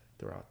plant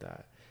throughout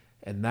that?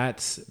 And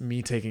that's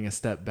me taking a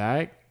step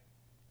back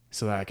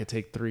so that I could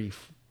take 3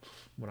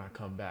 when I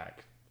come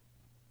back.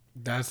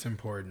 That's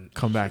important.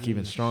 Come back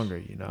even stronger,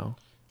 you know?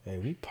 Hey,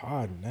 we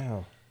podding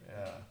now.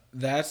 Yeah.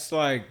 That's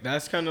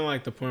kind of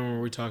like the point where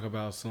we talk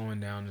about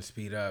slowing down to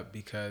speed up,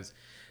 because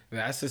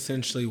that's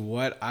essentially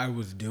what I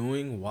was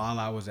doing while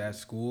I was at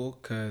school.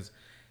 Because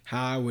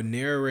how I would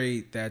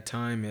narrate that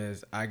time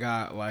is I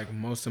got like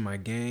most of my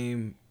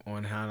game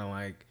on how to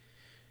like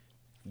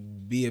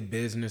be a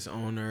business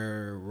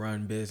owner,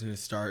 run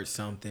business, start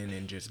something,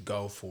 and just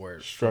go for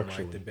it from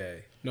like the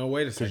Bay. No,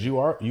 wait a second.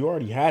 Because you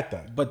already had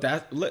that. But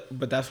that's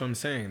what I'm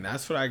saying.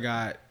 That's what I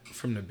got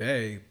from the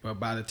Bay. But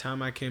by the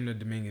time I came to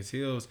Dominguez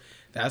Hills,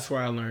 that's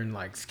where I learned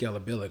like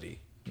scalability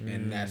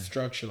and that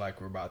structure, like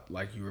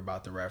you were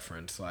about to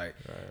reference. Like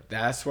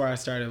that's where I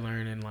started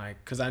learning, like,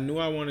 because I knew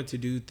I wanted to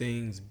do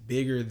things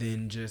bigger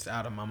than just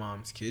out of my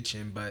mom's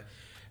kitchen, but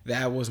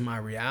that was my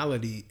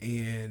reality.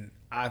 And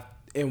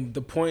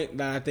the point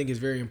that I think is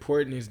very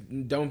important is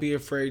don't be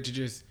afraid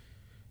to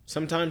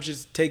sometimes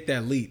just take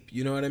that leap.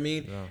 You know what I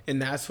mean? Yeah.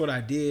 And that's what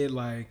I did.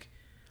 Like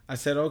I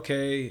said,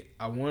 okay,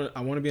 I want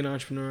to be an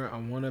entrepreneur.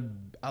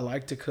 I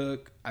like to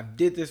cook. I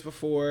did this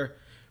before,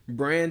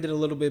 branded a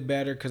little bit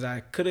better, because I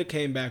could have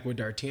came back with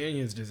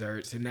D'Artagnan's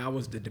desserts, and that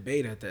was the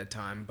debate at that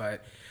time.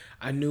 But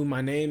I knew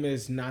my name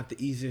is not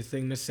the easiest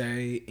thing to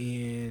say,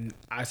 and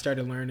I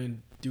started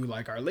learning through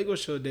like our Lego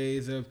Show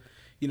days of,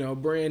 you know,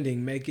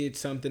 branding, make it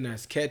something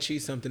that's catchy,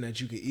 something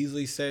that you could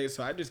easily say.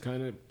 So I just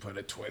kind of put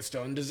a twist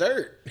on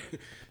dessert.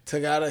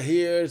 Took out of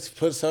here,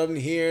 put something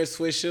here,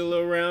 swish it a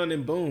little around,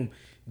 and boom,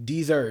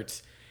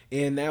 desserts.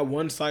 And that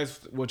one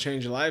slice will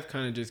change your life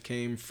kind of just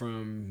came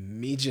from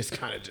me just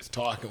kind of just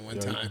talking one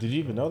time. Did you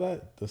even know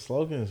that? The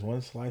slogan is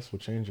one slice will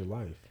change your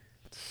life.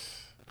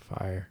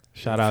 Fire.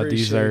 Shout out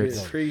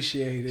Desserts.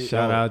 Appreciate it.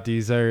 Shout out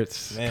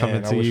Desserts. Man,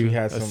 Coming I to wish you. we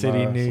had A some,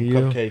 city near some you.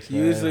 cupcakes,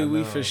 man. Usually I we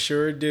know. for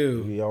sure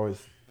do. We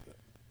always.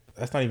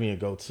 That's not even a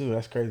go-to.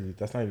 That's crazy.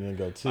 That's not even a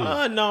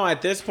go-to. No,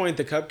 at this point,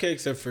 the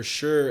cupcakes are for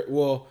sure.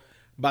 Well,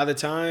 by the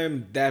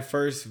time that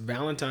first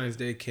Valentine's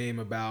Day came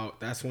about,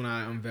 that's when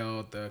I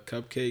unveiled the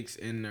cupcakes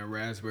and the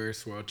raspberry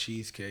swirl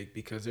cheesecake,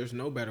 because there's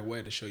no better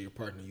way to show your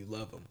partner you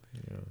love them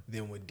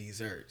than with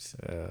desserts.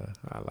 Yeah,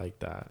 I like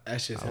that.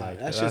 That's just I how, like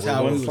that's that. just That's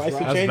how one we was slice of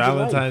rocking. That's Change your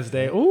Valentine's life.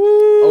 Day.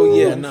 Ooh. Oh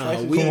yeah,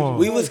 Come on.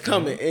 we was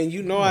coming, and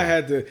you know I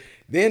had to.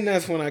 Then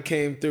that's when I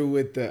came through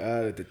with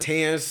the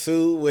tan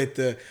suit with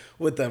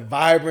the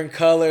vibrant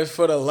colors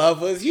for the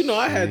lovers. You know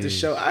I had to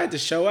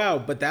show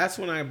out. But that's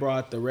when I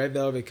brought the red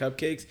velvet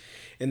cupcakes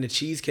and the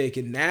cheesecake,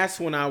 and that's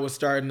when I was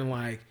starting to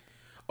like,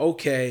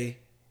 okay,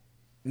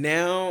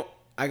 now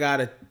I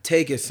gotta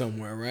take it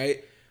somewhere,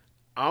 right?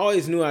 I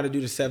always knew how to do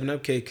the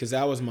 7-Up cake because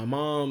that was my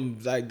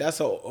mom's, like, that's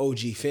an OG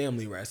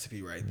family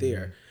recipe right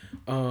there.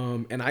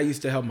 And I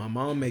used to help my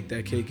mom make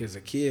that cake as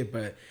a kid,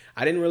 but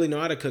I didn't really know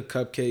how to cook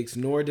cupcakes,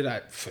 nor did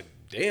I, for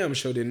damn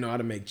sure didn't know how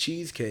to make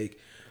cheesecake.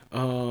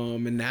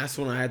 And that's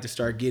when I had to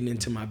start getting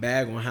into my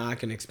bag on how I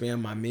can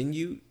expand my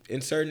menu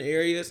in certain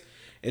areas.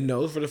 And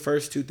those were the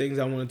first two things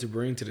I wanted to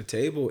bring to the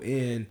table.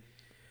 And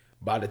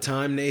by the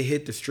time they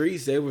hit the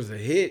streets, they was a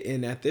hit.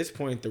 And at this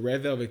point, the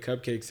red velvet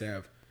cupcakes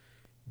have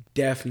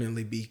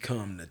definitely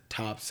become the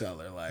top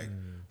seller. Like,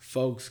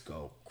 folks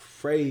go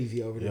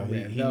crazy over the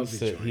red velvet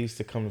joint. He used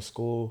to come to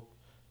school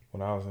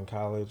when I was in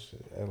college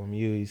at LMU.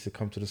 He used to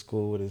come to the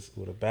school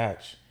with a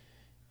batch,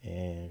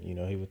 and you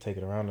know he would take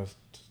it around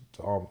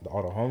to all the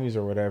homies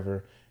or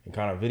whatever, and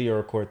kind of video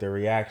record their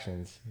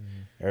reactions.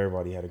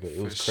 Everybody had a good.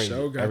 It was crazy.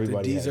 Sure got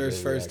Everybody the had Deezer's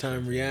good first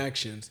time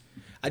reactions.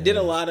 reactions. I did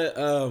a lot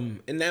of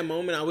in that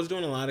moment. I was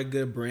doing a lot of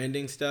good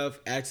branding stuff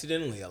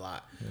accidentally a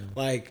lot,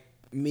 like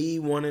me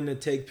wanting to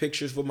take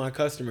pictures with my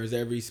customers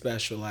every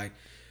special. Like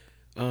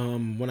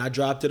when I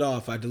dropped it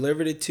off, I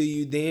delivered it to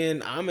you.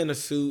 Then I'm in a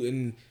suit,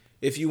 and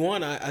if you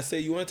want, I say,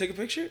 you want to take a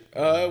picture?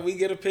 We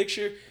get a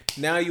picture.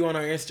 Now you on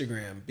our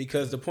Instagram,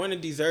 because the point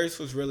of Desserts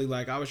was really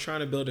like I was trying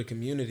to build a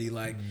community.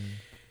 Like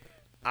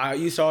I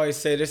used to always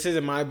say, this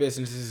isn't my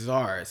business, this is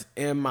ours.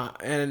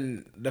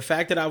 And the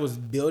fact that I was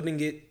building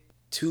it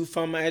to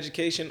fund my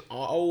education,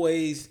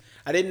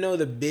 I didn't know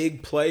the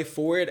big play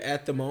for it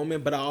at the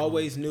moment, but I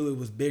always knew it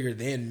was bigger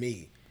than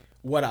me.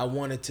 What I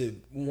wanted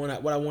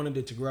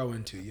it to grow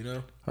into, you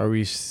know? Are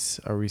we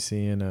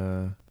seeing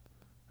a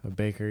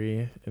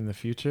bakery in the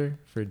future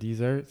for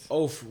Desserts?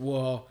 Oh,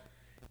 well,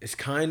 it's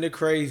kind of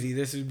crazy.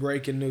 This is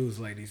breaking news,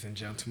 ladies and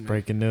gentlemen.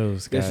 Breaking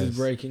news, guys. This is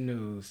breaking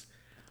news.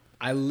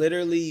 I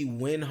literally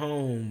went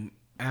home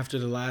after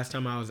the last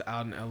time I was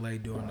out in LA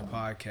doing the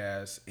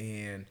podcast,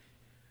 and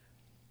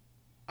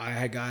I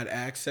had got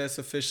access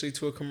officially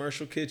to a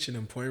commercial kitchen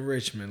in Point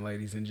Richmond,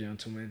 ladies and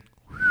gentlemen.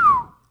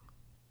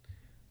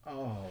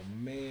 Oh,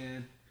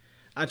 man.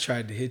 I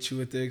tried to hit you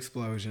with the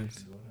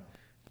explosions.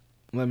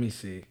 Let me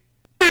see.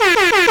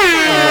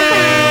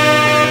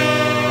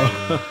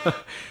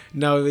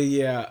 No, but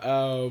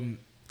yeah.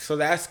 So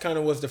that's kind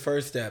of was the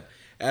first step.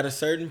 At a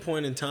certain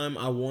point in time,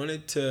 I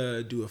wanted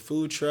to do a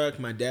food truck.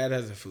 My dad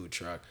has a food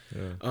truck.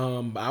 Yeah.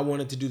 I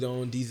wanted to do the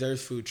own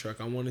Desserts food truck.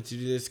 I wanted to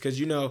do this because,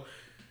 you know,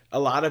 a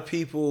lot of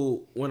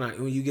people, when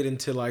you get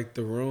into like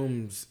the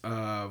rooms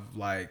of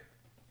like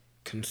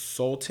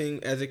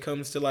consulting as it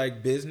comes to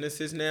like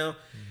businesses now,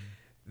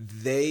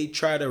 they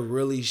try to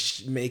really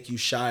make you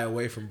shy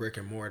away from brick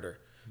and mortar.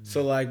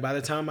 So like by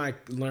the time I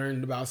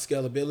learned about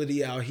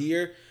scalability out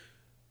here,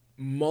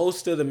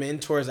 most of the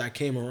mentors I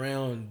came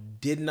around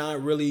did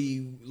not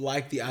really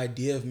like the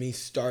idea of me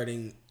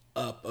starting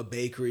up a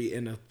bakery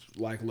in a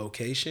like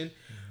location.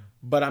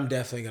 But I'm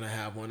definitely gonna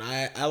have one.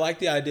 I like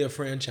the idea of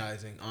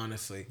franchising,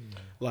 honestly.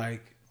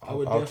 Like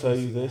I'll tell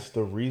you this: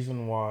 the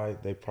reason why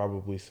they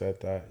probably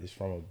said that is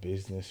from a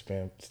business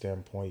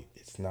standpoint.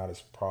 It's not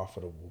as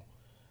profitable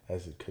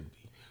as it could be.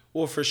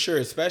 Well, for sure,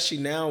 especially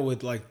now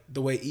with like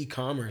the way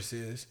e-commerce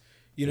is.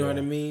 You know what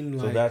I mean?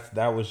 Like, so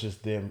that was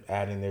just them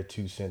adding their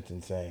 2 cents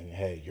and saying,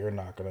 "Hey, you're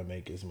not gonna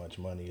make as much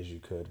money as you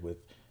could with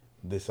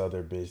this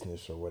other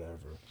business or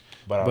whatever."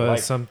 But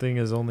something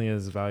is only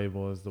as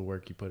valuable as the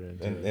work you put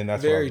into it. And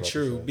that's very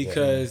true,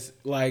 because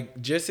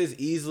like just as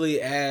easily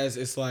as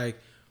it's like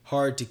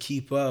hard to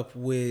keep up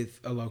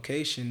with a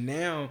location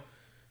now,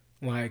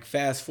 like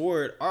fast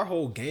forward, our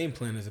whole game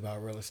plan is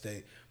about real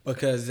estate,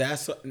 because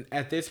that's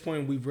at this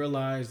point we've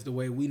realized the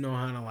way we know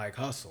how to like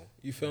hustle.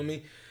 You feel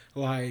me?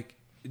 Like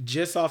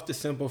just off the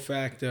simple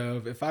fact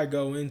of if I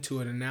go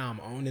into it and now I'm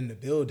owning the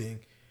building,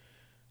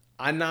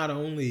 I not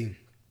only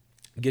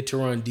get to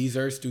run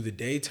Desserts through the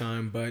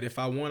daytime, but if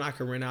I want, I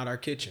can rent out our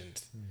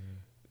kitchens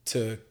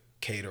to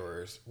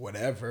caterers,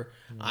 whatever.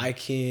 I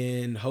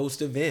can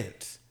host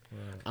events.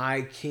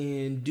 I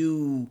can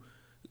do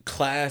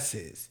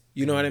classes.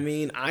 You know what I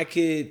mean? I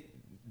could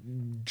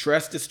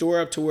dress the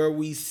store up to where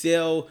we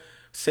sell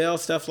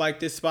stuff like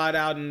this spot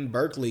out in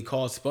Berkeley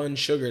called Spun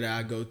Sugar that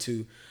I go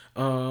to.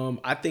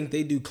 I think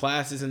they do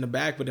classes in the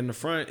back, but in the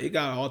front, it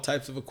got all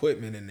types of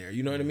equipment in there.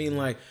 You know what I mean?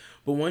 Like,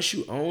 but once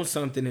you own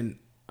something and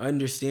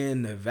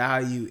understand the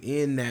value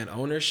in that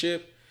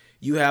ownership,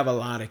 you have a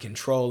lot of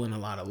control and a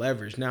lot of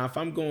leverage. Now, if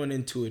I'm going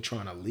into it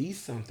trying to lease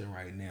something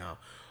right now,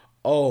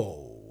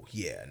 oh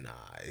yeah, nah,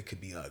 it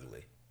could be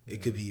ugly.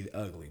 It could be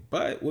ugly.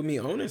 But with me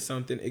owning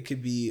something, it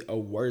could be a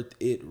worth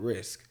it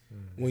risk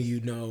when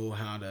you know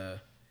how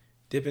to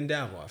dip and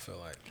dabble, I feel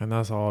like. And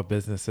that's all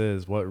business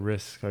is. What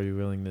risk are you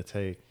willing to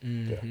take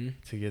Mm-hmm.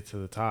 to get to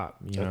the top,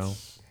 you know?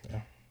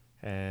 Yeah.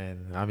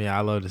 And I mean,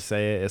 I love to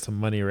say it. It's a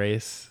money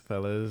race,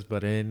 fellas,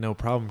 but it ain't no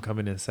problem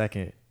coming in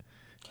second,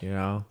 you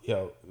know?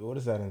 Yo, what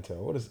does that entail?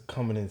 What does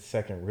coming in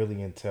second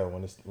really entail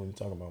when you're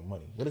talking about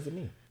money? What does it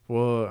mean?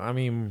 Well, I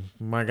mean,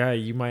 my guy,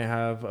 you might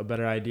have a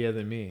better idea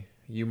than me.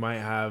 You might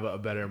have a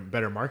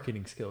better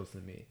marketing skills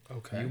than me.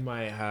 Okay. You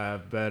might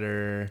have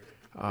better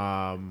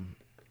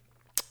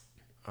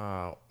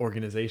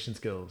organization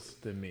skills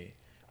than me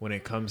when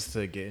it comes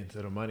to getting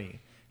to the money.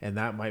 And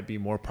that might be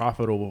more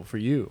profitable for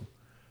you.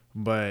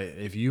 But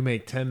if you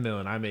make 10 mil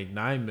and I make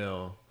 9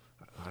 mil,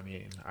 I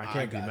mean, I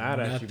can't be got mad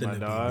at nothing you, my to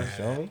be dog. mad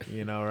Show me.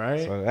 You know,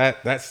 right? So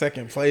that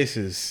second place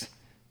is,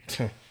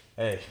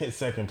 hey, it's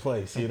second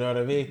place. You know what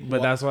I mean?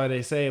 But that's why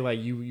they say, like,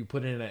 you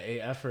put in an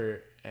A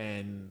effort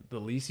and the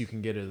least you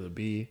can get is a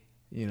B,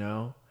 you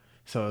know?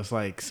 So it's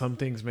like some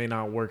things may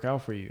not work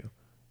out for you.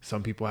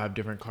 Some people have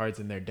different cards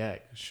in their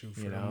deck. Shoot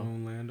for you the know?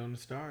 moon, land on the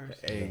stars.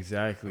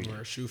 Exactly.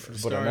 Or shoot for the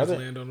But stars,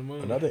 land on the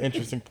moon. another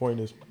interesting point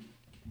is,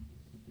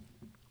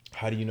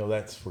 how do you know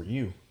that's for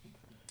you?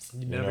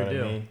 You know never what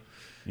do. I mean?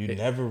 You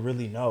never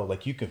really know.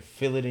 Like, you can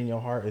feel it in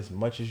your heart as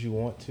much as you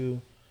want to,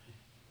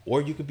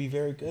 or you could be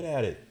very good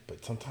at it,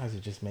 but sometimes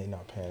it just may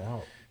not pan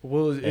out.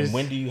 Well, And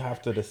when do you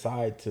have to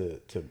decide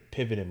to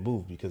pivot and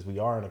move? Because we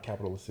are in a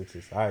capitalistic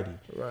society.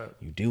 Right.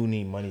 You do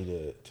need money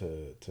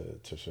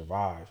to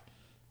survive.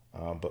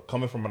 But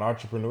coming from an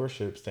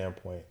entrepreneurship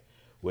standpoint,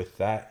 with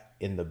that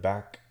in the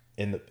back,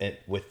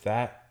 with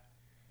that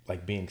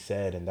like being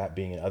said, and that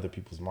being in other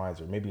people's minds,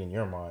 or maybe in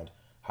your mind,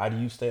 how do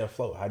you stay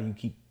afloat? How do you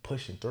keep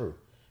pushing through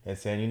and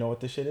saying, you know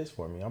what, this shit is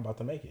for me. I'm about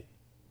to make it.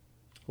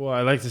 Well,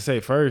 I like to say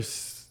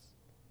first,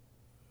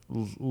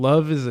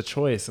 love is a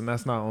choice, and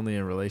that's not only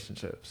in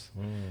relationships.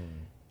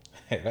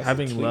 That's a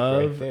Having tweet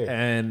love right there.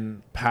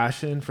 and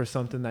passion for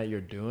something that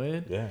you're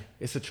doing, Yeah.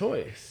 it's a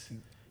choice.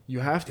 You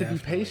have to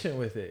Definitely. be patient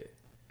with it.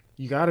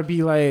 You gotta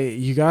be like,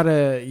 you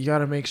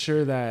gotta make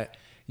sure that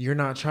you're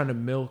not trying to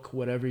milk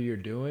whatever you're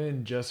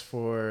doing just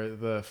for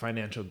the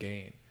financial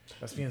gain.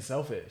 That's being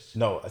selfish.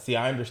 No, see,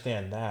 I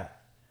understand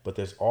that, but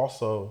there's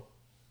also,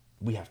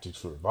 we have to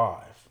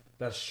survive.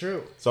 That's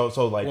true. So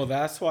like, Well,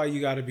 that's why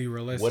you got to be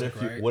realistic,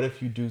 right? what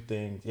if you do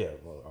things? Yeah,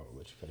 well, I'll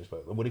let you finish.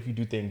 But what if you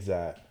do things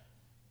that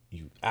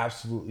you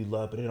absolutely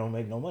love, but it don't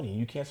make no money?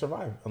 You can't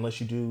survive unless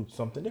you do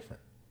something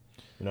different.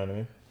 You know what I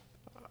mean?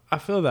 I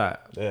feel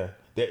that. Yeah.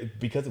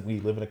 Because we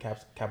live in a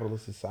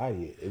capitalist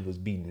society, it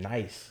would be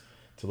nice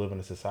to live in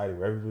a society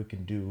where everybody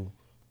can do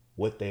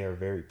what they are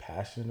very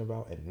passionate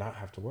about and not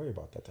have to worry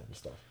about that type of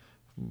stuff.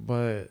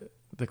 But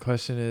the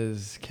question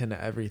is, can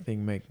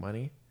everything make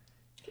money?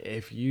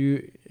 If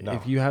you No.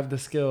 have the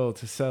skill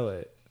to sell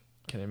it,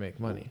 can it make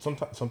money?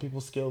 Sometimes some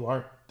people's skill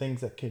aren't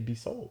things that can be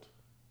sold.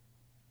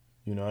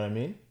 You know what I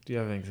mean? Do you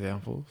have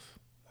examples?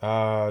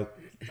 I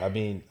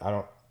mean, I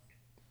don't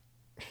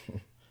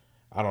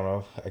I don't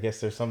know. I guess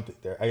there's something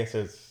there. I guess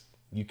there's,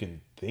 you can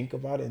think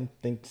about it and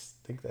think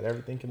that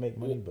everything can make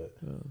money, but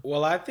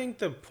Well, I think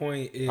the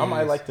point is, I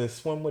might like to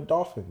swim with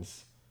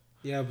dolphins.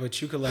 yeah,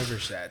 but you could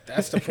leverage that.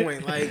 That's the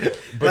point. Like,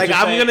 But you're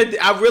saying-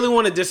 I really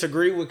want to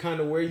disagree with kind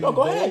of where you No,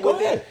 go ahead, go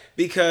ahead.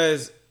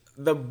 because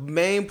the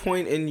main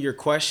point in your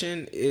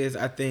question is,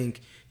 I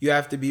think you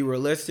have to be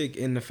realistic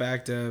in the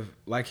fact of,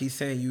 like he's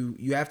saying,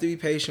 you have to be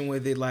patient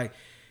with it. Like,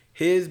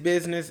 his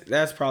business,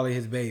 that's probably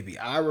his baby.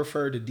 I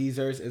refer to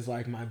desserts as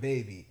like my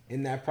baby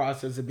in that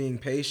process of being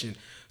patient.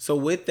 So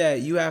with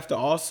that, you have to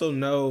also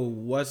know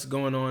what's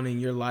going on in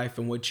your life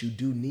and what you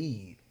do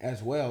need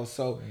as well.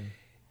 So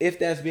if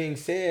that's being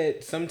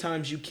said,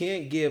 sometimes you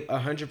can't give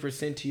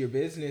 100% to your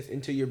business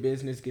until your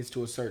business gets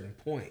to a certain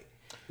point.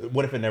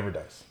 What if it never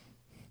does?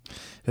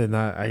 And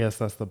I guess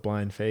that's the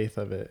blind faith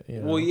of it.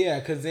 You know? Well, yeah,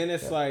 because then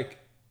it's like,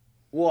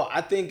 well, I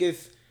think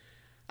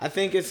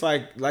it's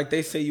like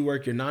they say, you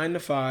work your 9 to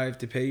 5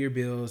 to pay your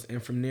bills,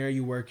 and from there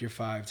you work your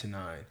 5 to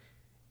 9,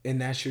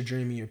 and that's your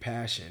dream and your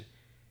passion.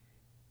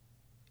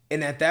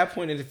 And at that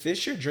point, if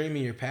it's your dream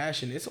and your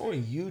passion, it's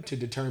on you to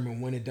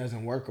determine when it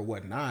doesn't work or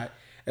whatnot.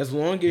 As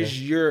long as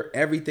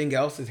everything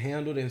else is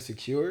handled and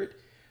secured,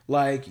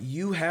 like,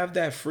 you have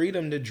that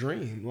freedom to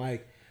dream.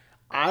 Like,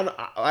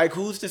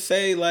 who's to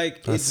say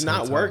like That's it's not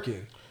so tough.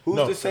 working? Who's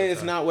No, to say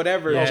it's not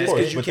whatever Yeah, just of course,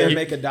 because you but can't there-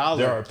 make a dollar?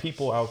 There are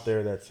people out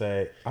there that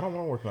say, I don't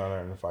want to work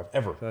 9 to 5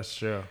 ever. That's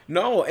true.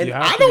 No, and You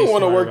have I to don't be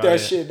want to smart work about that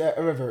it. shit that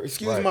ever.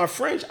 Excuse Right. my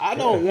French. I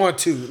don't want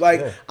to. Like,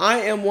 Yeah.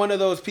 I am one of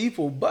those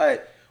people.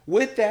 But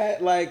with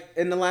that, like,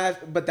 in the last,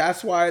 but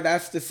that's why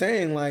that's the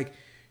saying. Like,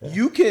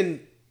 you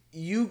can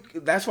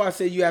that's why I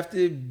say you have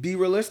to be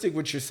realistic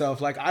with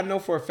yourself. Like, I know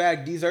for a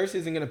fact these Earths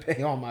isn't gonna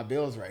pay all my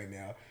bills right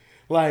now.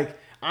 Like,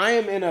 I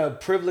am in a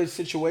privileged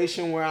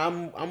situation where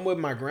I'm with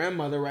my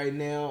grandmother right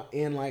now,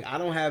 and like I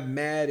don't have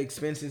mad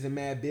expenses and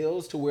mad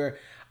bills to where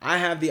I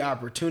have the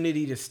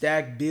opportunity to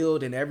stack,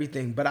 build, and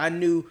everything. But I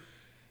knew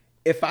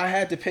if I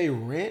had to pay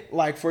rent,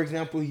 like for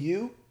example,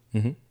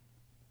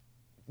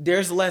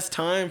 there's less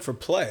time for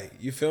play.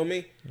 You feel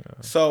me?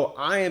 Yeah. So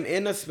I am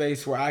in a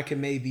space where I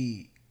can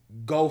maybe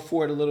go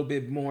for it a little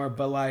bit more.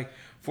 But like,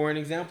 for an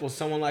example,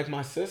 someone like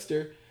my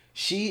sister,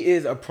 she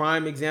is a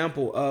prime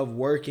example of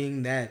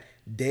working that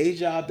day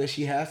job that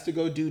she has to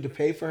go do to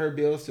pay for her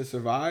bills to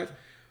survive.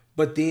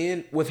 But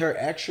then with her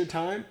extra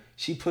time,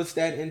 she puts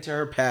that into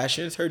her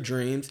passions, her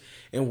dreams,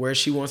 and where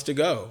she wants to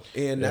go.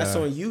 And that's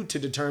on you to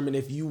determine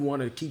if you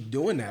want to keep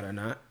doing that or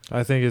not.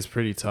 I think it's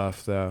pretty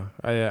tough, though.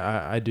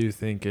 I do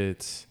think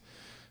it's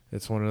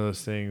one of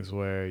those things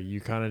where you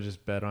kind of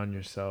just bet on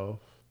yourself.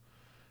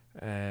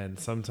 And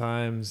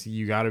sometimes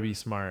you got to be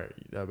smart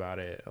about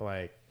it.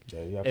 Like,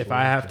 if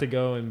I have to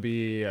go and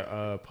be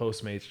a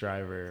Postmates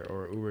driver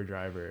or Uber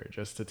driver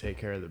just to take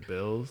care of the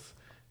bills,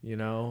 you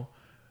know,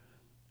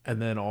 and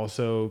then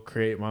also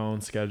create my own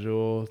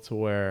schedule to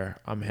where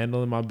I'm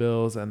handling my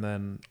bills and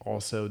then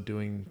also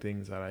doing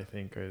things that I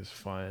think is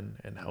fun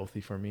and healthy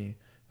for me,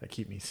 that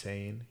keep me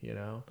sane, you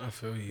know? I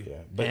feel you. Yeah.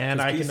 But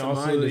and I can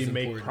also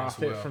make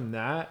profit from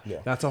that.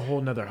 Yeah. That's a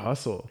whole nother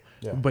hustle.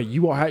 Yeah. But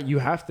you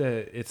have to,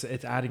 it's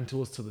adding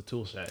tools to the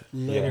tool shed.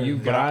 Yeah. You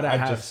gotta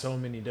have so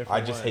many different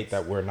I just hate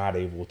that we're not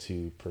able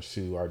to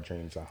pursue our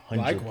dreams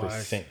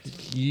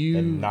 100%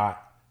 and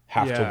not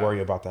have to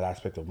worry about that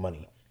aspect of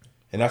money.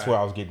 And that's where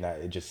I was getting at.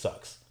 It just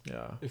sucks.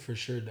 Yeah. It for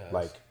sure does.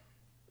 Like,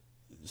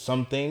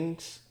 some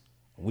things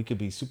we could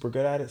be super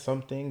good at it.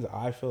 Some things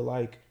I feel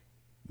like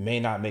may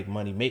not make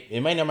money.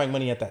 It may not make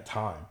money at that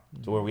time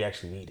to where we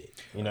actually need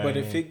it. You know. But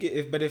if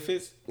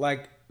it's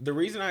like, the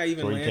reason I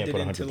even landed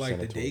into like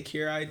the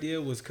daycare idea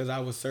was because I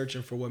was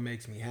searching for what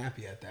makes me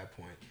happy at that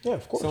point. Yeah,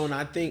 of course. So and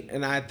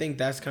I think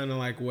that's kind of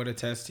like what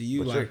attests to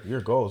you. But like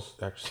your goals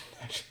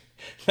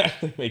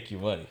actually make you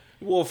money.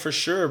 Well, for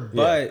sure,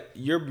 but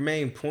your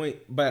main point.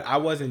 But I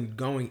wasn't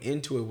going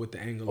into it with the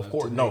angle of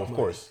course. No, of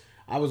course.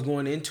 I was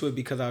going into it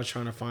because I was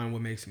trying to find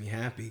what makes me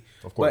happy.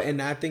 Of course.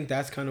 And I think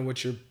that's kind of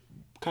what you're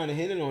kind of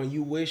hitting on.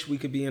 You wish we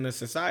could be in a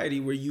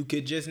society where you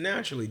could just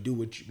naturally do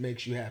what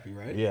makes you happy,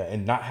 right? Yeah,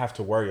 and not have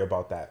to worry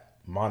about that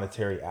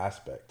monetary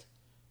aspect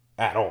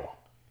at all.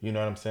 You know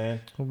what I'm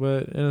saying?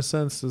 But in a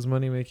sense, does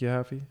money make you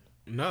happy?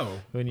 No.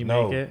 When you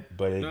make it?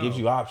 But it gives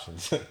you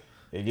options.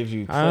 It gives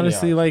you. I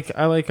honestly like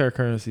our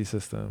currency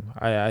system.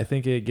 I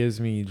think it gives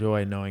me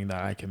joy knowing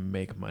that I can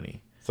make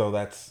money. So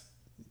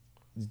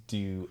do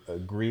you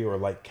agree or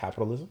like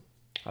capitalism?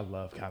 I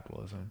love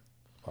capitalism.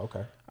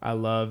 Okay. I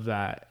love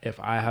that if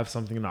I have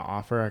something to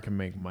offer, I can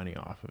make money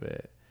off of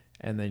it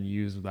and then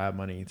use that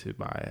money to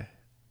buy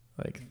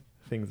like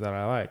things that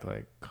I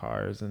like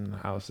cars and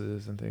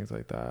houses and things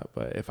like that.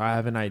 But if I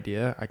have an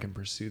idea, I can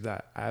pursue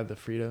that. I have the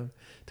freedom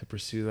to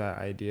pursue that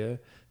idea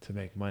to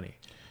make money.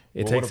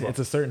 It's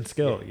a certain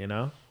skill, you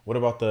know? What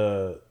about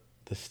the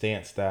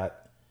stance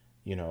that,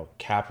 you know,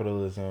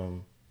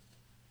 capitalism,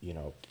 you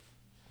know,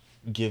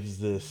 gives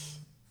this,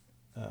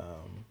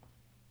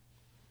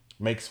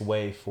 makes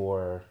way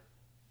for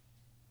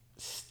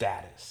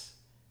status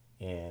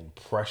and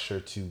pressure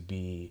to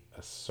be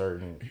a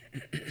certain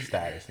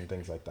status and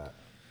things like that?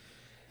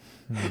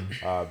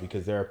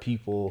 Because there are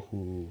people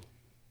who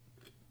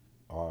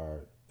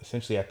are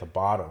essentially at the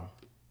bottom,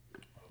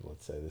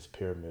 let's say this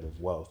pyramid of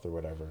wealth or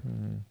whatever,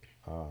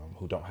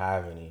 who don't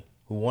have any,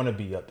 who want to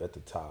be up at the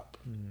top.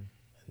 And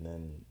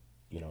then,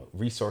 you know,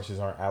 resources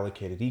aren't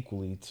allocated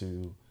equally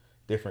to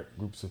different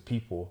groups of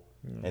people.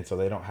 And so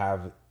they don't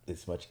have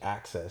as much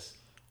access,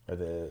 or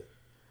the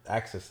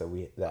access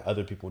that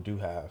other people do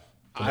have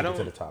to make it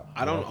to the top.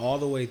 I don't all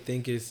the way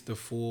think it's the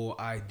full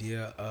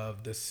idea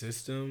of the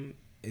system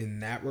in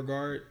that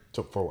regard.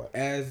 So for what?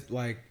 As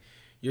like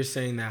you're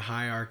saying, that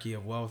hierarchy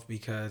of wealth,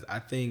 because I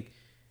think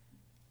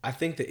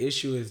the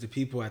issue is the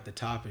people at the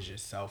top is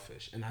just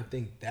selfish, and I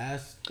think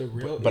that's the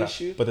real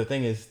issue. But the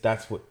thing is,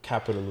 that's what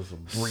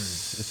capitalism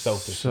breeds, is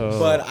selfishness.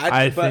 So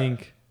I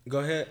think. Go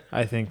ahead.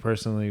 I think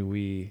personally,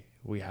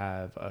 we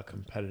have a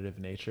competitive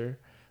nature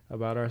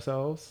about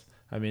ourselves.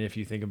 I mean, if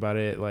you think about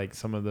it, like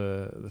some of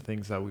the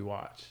things that we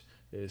watch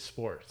is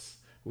sports.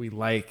 We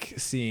like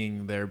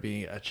seeing there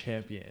being a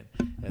champion,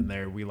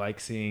 and we like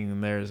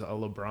seeing there's a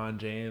LeBron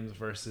James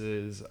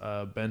versus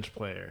a bench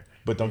player.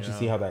 But don't you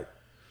see how that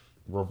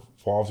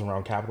revolves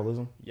around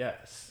capitalism?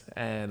 Yes,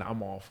 and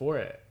I'm all for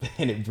it.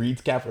 And it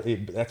breeds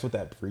that's what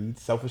that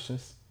breeds,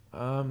 selfishness.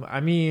 I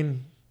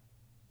mean,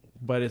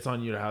 but it's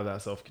on you to have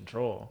that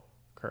self-control,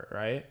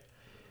 right?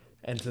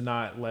 And to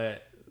not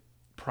let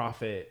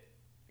profit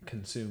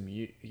consume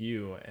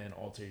you and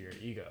alter your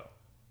ego.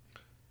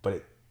 But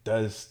it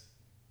does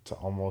to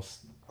almost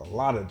a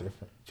lot of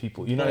different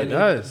people. You know what I mean? It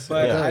does.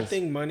 But yeah, I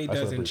think money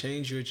doesn't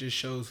change you. It just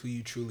shows who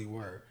you truly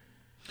were,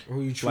 or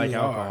who you truly like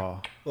are.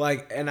 Alcohol.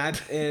 Like,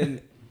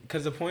 and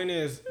because the point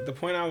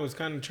I was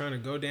kind of trying to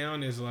go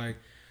down is like,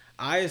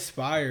 I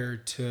aspire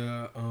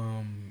to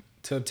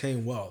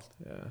obtain wealth,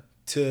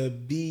 to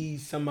be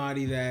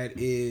somebody that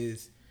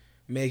is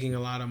making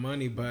a lot of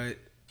money, but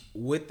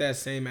with that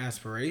same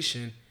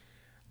aspiration,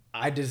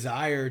 I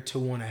desire to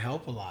want to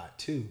help a lot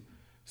too.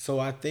 So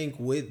I think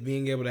with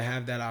being able to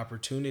have that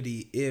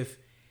opportunity, if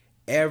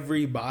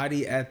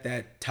everybody at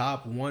that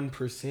top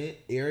 1%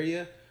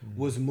 area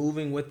was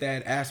moving with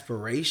that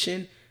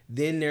aspiration,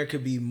 then there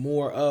could be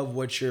more of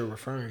what you're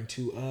referring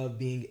to, of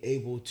being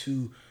able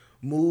to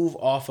move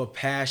off of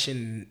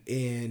passion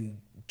and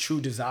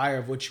true desire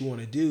of what you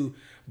want to do.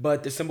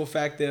 But the simple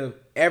fact that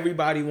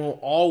everybody won't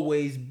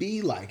always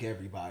be like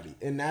everybody.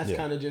 And that's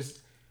kind of just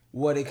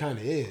what it kind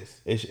of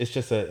is. It's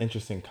just an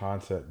interesting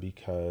concept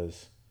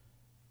because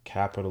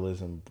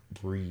capitalism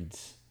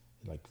breeds,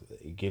 like,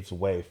 it gives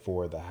way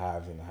for the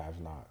haves and the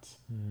have-nots.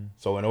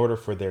 So in order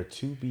for there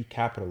to be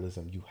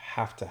capitalism, you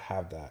have to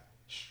have that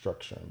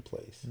structure in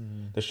place.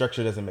 The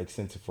structure doesn't make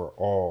sense if we're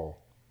all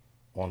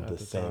on the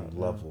same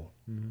level.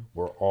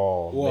 We're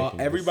all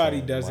making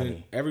everybody the same doesn't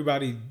money.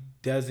 Everybody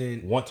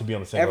doesn't Want to be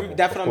on the same level.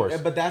 That's of what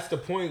course. but that's the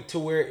point, to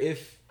where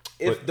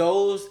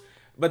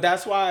but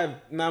that's why,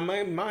 now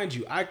mind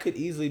you, I could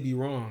easily be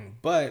wrong,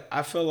 but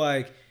I feel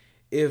like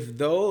if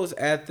those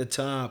at the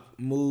top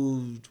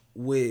moved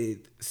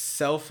with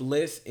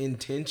selfless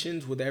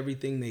intentions with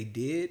everything they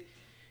did,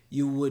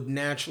 you would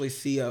naturally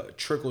see a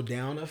trickle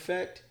down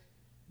effect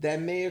that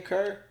may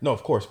occur. No,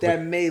 of course.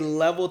 That may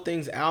level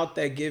things out,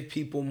 that give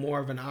people more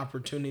of an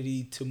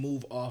opportunity to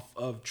move off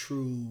of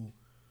true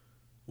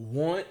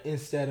want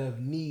instead of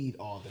need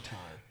all the time.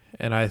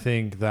 And I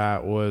think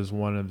that was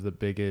one of the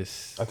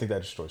biggest. I think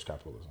that destroys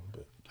capitalism.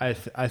 But I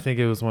think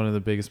it was one of the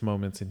biggest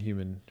moments in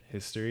human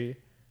history. It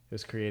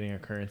was creating a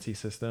currency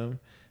system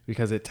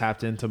because it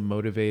tapped into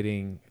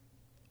motivating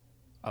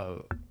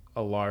a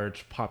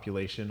large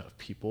population of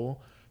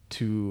people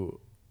to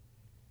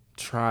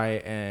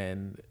try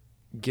and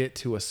get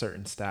to a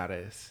certain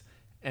status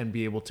and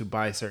be able to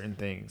buy certain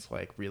things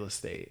like real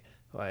estate,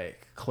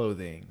 like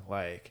clothing,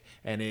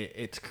 and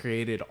it's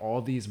created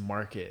all these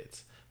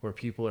markets where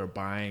people are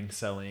buying,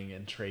 selling,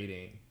 and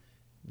trading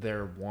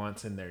their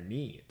wants and their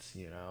needs,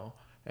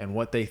 and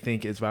what they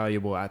think is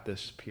valuable at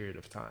this period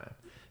of time.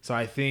 So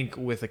I think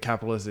with a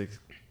capitalistic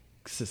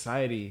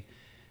society,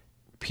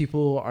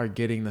 people are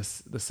getting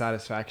the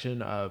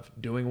satisfaction of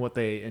doing what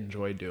they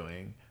enjoy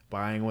doing,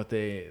 buying what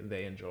they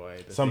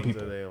enjoy, some things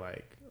people that they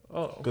like.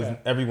 Oh, because okay.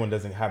 everyone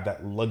doesn't have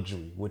that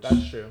luxury, which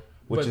That's true.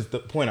 Which is the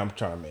point I'm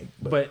trying to make.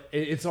 But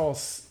it's all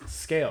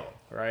scale,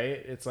 right?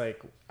 It's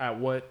like, at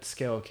what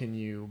scale can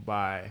you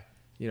buy?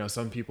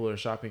 Some people are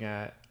shopping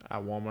at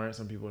Walmart.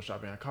 Some people are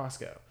shopping at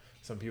Costco.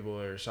 Some people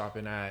are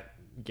shopping at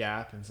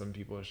Gap, and some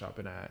people are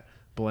shopping at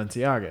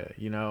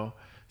Balenciaga.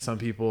 Some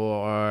people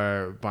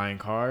are buying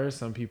cars.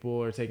 Some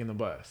people are taking the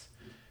bus.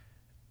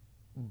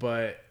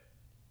 But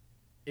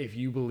if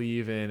you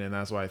believe in, and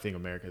that's why I think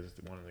America is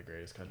one of the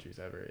greatest countries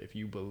ever, if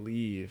you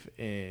believe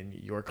in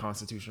your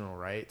constitutional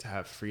right to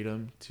have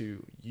freedom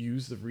to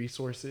use the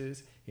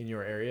resources in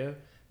your area,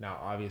 now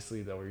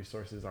obviously the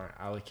resources aren't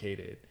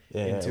allocated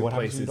into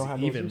places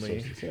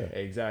evenly.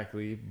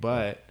 Exactly.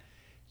 But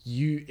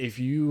if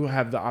you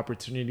have the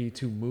opportunity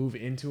to move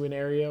into an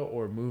area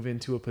or move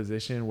into a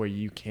position where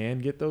you can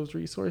get those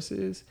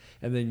resources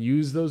and then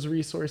use those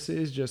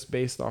resources just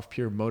based off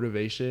pure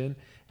motivation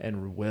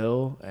and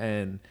will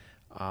and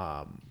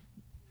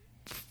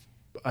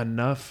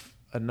enough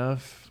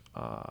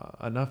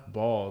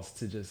balls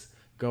to just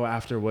go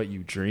after what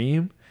you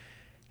dream,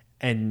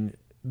 and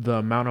the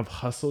amount of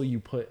hustle you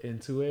put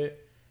into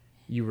it,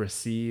 you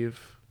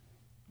receive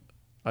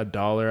a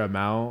dollar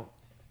amount,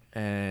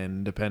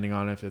 and depending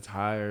on if it's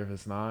high or if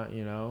it's not,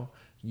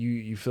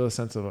 you feel a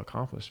sense of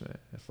accomplishment.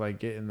 It's like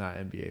getting that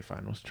NBA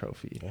Finals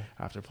trophy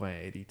after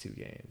playing 82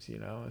 games.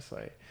 It's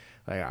like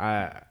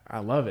I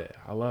love it.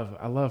 I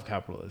love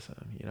capitalism.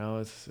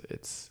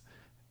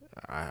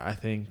 I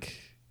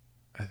think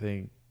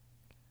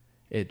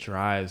it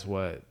drives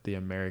what the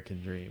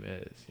American dream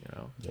is.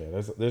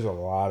 Yeah, there's a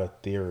lot of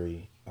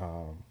theory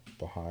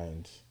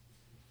behind,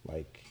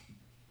 like,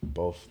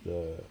 both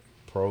the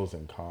pros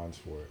and cons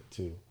for it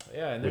too.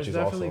 Yeah, and there's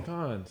definitely also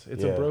cons.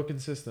 It's a broken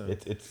system.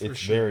 It's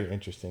very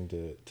interesting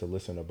to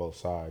listen to both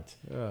sides.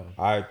 Yeah.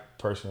 I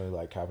personally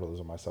like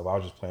capitalism myself. I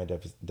was just playing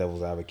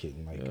devil's advocate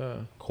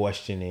and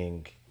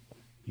questioning,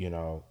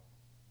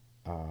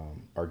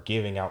 or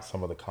giving out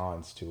some of the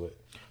cons to it.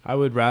 I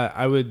would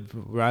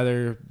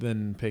rather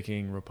than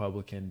picking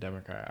Republican,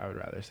 Democrat, I would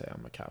rather say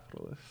I'm a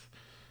capitalist.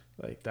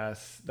 Like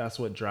that's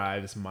what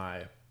drives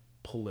my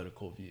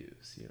political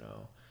views,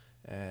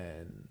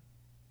 and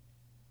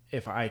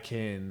if I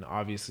can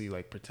obviously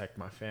protect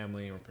my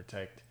family or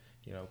protect,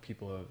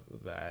 people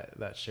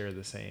that share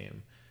the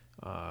same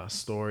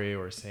story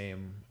or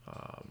same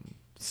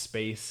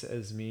space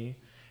as me,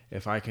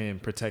 if I can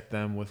protect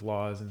them with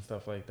laws and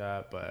stuff like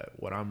that. But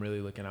what I'm really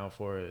looking out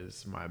for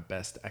is my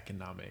best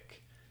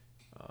economic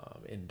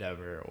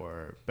endeavor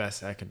or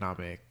best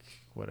economic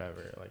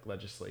whatever, like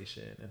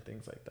legislation and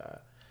things like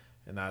that.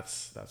 And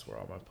that's where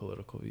all my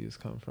political views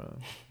come from.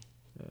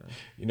 Yeah.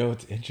 You know,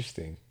 it's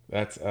interesting.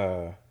 That's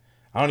I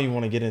don't even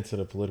want to get into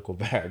the political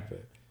bag,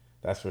 but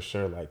that's for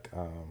sure. Like,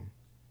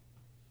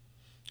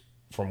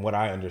 from what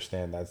I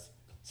understand, that's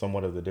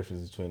somewhat of the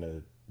difference between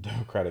a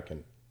Democratic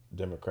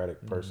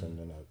person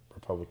and a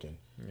Republican.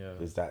 Yeah.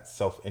 Is that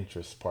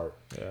self-interest part?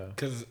 Yeah.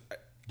 Because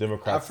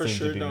Democrats I for seem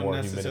sure to be don't more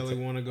necessarily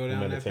want to go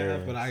down that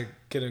path, but I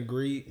can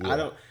agree. Yeah. I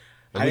don't.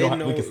 And I we didn't don't-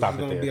 know we it can was stop it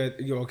going to there.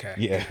 be. Okay.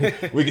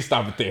 Yeah, we can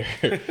stop it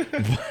there.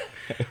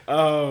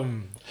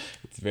 Um,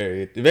 It's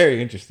very,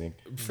 very interesting.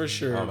 for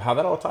sure. How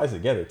that all ties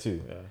together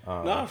too.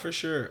 Yeah. No, for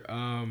sure.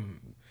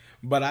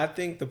 But I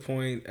think the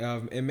point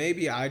of, and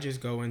maybe I just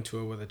go into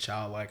it with a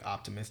childlike,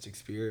 optimistic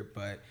spirit,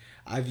 but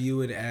I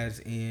view it as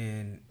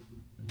in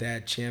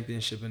that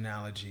championship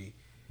analogy.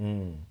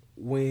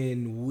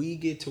 When we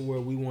get to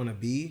where we want to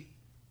be,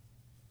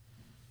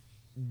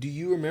 do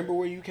you remember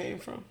where you came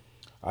from?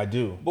 I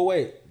do. But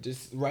wait,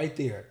 just right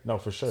there. No,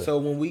 for sure. So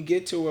when we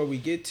get to where we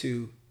get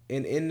to,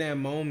 and in that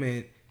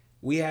moment,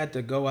 we had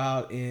to go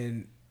out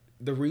and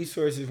the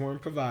resources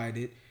weren't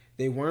provided.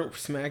 They weren't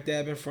smack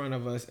dab in front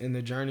of us, and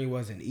the journey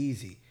wasn't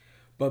easy.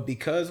 But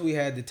because we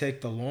had to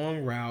take the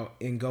long route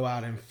and go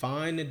out and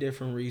find the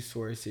different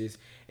resources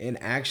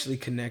and actually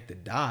connect the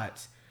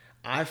dots,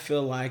 I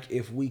feel like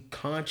if we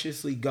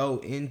consciously go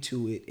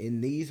into it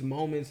in these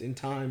moments in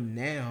time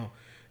now,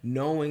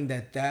 knowing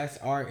that that's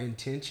our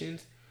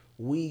intentions,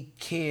 we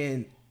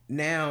can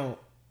now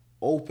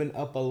open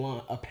up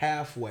a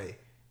pathway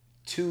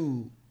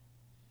to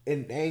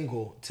an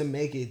angle to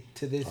make it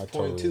to this I point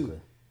totally too. agree.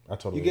 I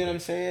totally You get agree. what I'm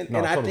saying? No,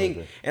 and I totally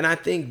agree. I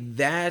think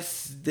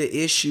that's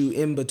the issue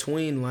in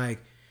between. Like,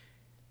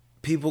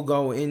 people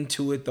go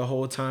into it the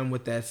whole time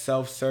with that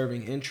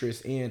self-serving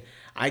interest, and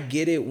I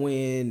get it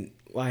when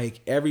like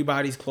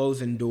everybody's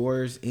closing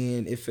doors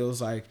and it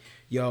feels like,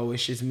 yo,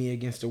 it's just me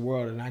against the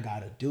world and I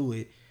gotta do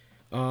it.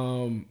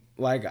 Yo,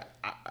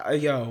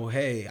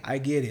 hey, I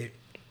get it,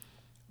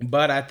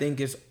 but I think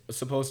it's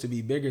supposed to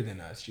be bigger than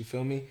us. You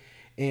feel me?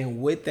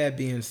 And with that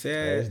being Yeah,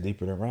 said, it's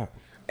deeper than rap.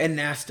 and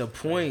that's the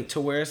point,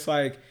 to where it's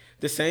like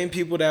the same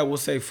people that will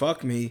say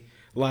fuck me,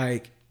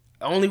 like,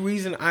 the only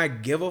reason I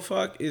give a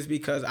fuck is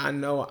because I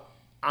know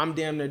I'm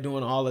damn near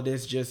doing all of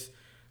this just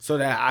so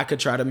that I could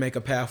try to make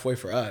a pathway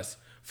for us,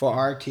 for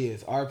our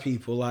kids, our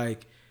people,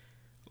 like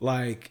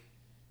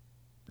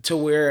to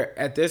where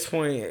at this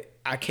point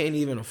I can't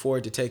even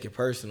afford to take it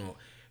personal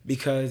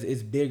because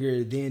it's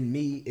bigger than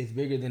me, it's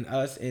bigger than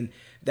us, and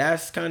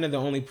that's kind of the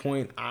only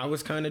point I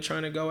was kind of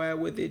trying to go at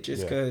with it,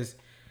 just because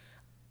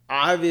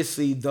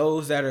obviously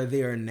those that are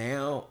there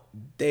now,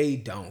 they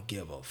don't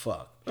give a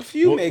fuck. A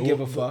few may give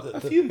a fuck. A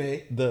few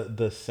may.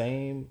 The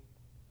same.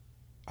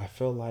 I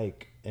feel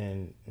like,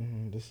 and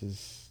this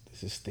is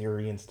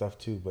theory and stuff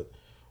too, but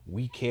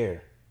we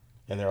care,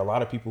 and there are a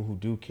lot of people who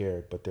do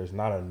care, but there's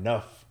not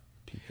enough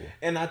people.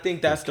 And I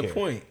think that's the care.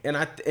 point. And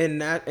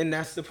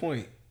that's the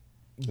point.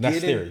 And that's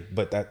theory,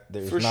 but that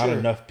there's For not sure.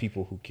 enough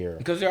people who care,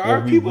 Because there or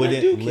are we people that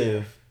wouldn't do care.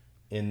 live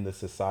in the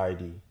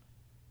society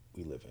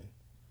we live in.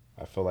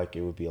 I feel like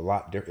it would be a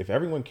lot different if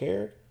everyone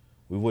cared.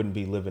 We wouldn't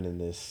be living in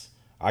this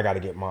 "I got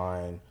to get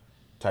mine"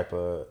 type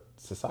of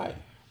society.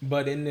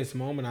 But in this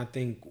moment, I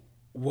think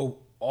what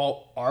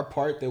all our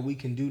part that we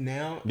can do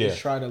now Yeah. is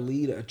try to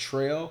lead a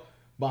trail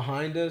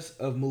behind us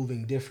of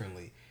moving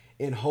differently,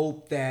 and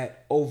hope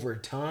that over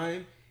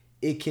time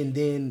it can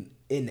then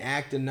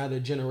enact another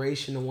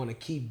generation to want to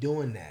keep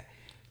doing that,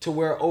 to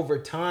where over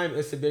time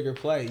it's a bigger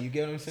play. You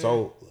get what I'm saying?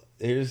 So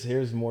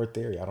here's more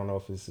theory. I don't know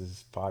if this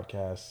is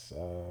podcast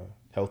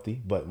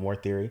healthy, but more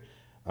theory.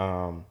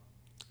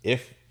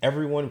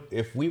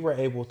 If we were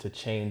able to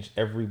change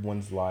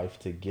everyone's life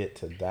to get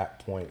to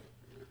that point,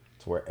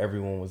 to where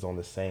everyone was on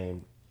the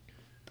same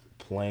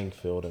playing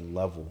field and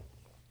level,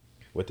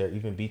 would there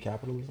even be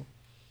capitalism?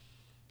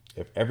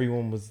 If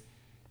everyone was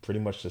pretty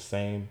much the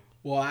same.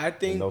 Well, I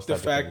think those the type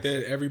of fact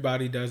things. that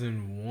everybody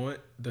doesn't want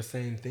the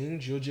same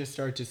things, you'll just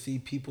start to see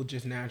people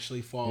just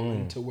naturally fall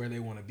into where they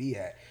want to be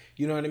at.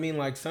 You know what I mean?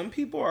 Like some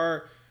people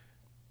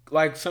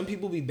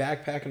be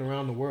backpacking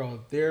around the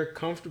world. They're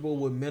comfortable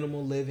with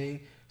minimal living.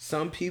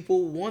 Some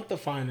people want the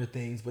finer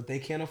things, but they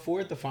can't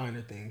afford the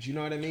finer things. You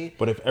know what I mean?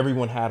 But if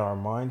everyone had our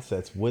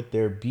mindsets, would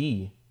there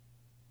be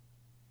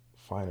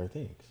finer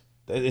things?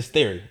 It's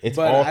theory. It's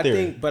all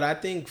theory. I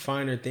think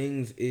finer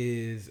things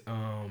is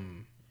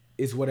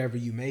whatever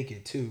you make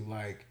it to.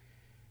 Like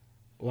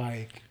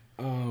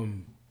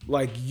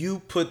you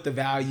put the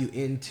value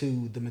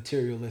into the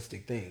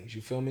materialistic things.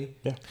 You feel me?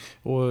 Yeah.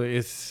 Well,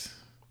 it's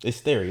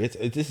theory.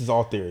 This is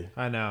all theory.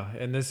 I know,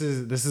 and this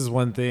is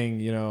one thing.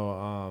 You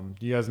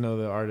guys know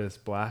the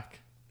artist Black.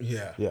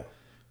 Yeah. Yeah.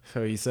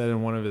 So he said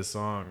in one of his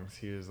songs,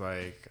 he was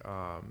like,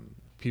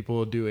 "People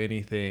will do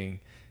anything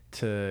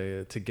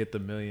to get the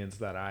millions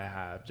that I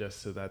have,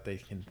 just so that they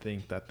can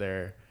think that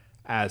they're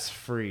as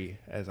free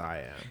as I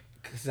am."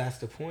 Because that's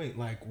the point.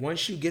 Like,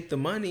 once you get the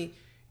money,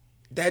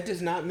 that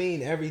does not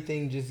mean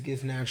everything just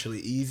gets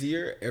naturally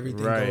easier.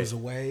 Everything Right. goes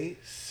away.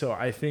 So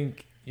I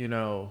think,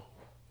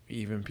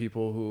 even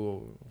people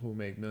who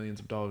make millions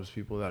of dollars,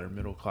 people that are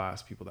middle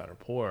class, people that are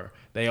poor,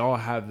 they all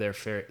have their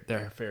fair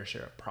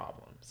share of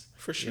problems.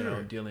 For sure. You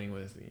know, dealing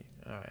with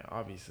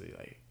obviously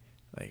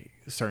like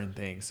certain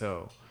things.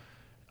 So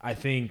I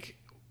think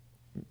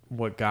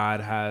what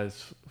God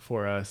has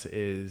for us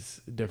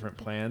is different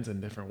plans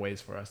and different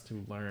ways for us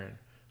to learn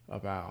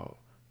about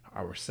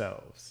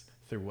ourselves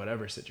through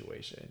whatever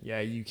situation.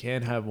 Yeah, you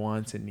can have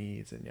wants and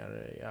needs and yada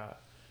yada yada,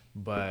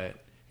 but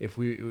if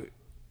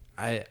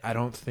I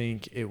don't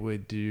think it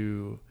would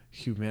do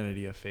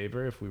humanity a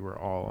favor if we were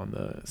all on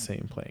the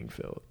same playing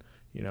field.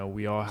 You know,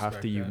 we all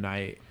have to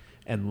unite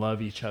and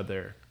love each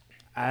other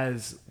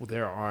as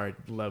there are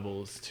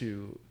levels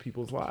to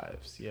people's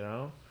lives, you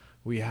know?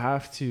 We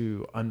have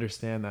to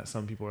understand that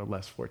some people are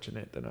less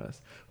fortunate than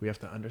us. We have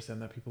to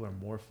understand that people are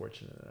more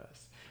fortunate than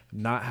us.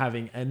 Not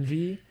having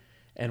envy,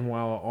 and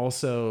while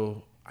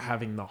also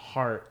having the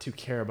heart to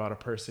care about a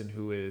person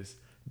who is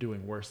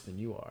doing worse than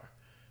you are.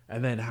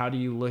 And then how do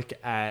you look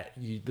at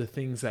the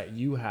things that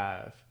you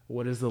have?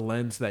 What is the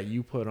lens that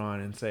you put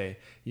on and say,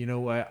 you know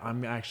what,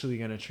 I'm actually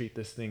going to treat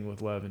this thing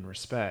with love and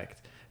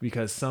respect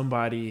because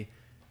somebody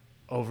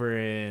over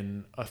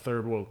in a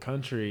third world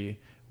country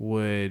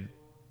would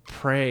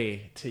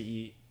pray to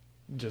eat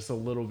just a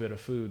little bit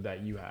of food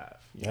that you have.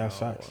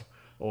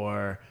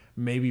 Or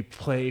maybe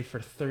play for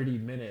 30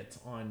 minutes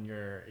on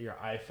your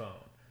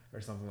iPhone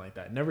or something like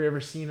that. Never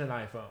ever seen an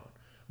iPhone,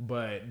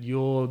 but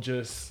you'll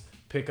just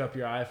pick up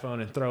your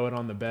iPhone and throw it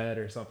on the bed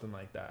or something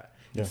like that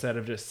instead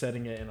of just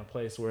setting it in a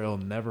place where it'll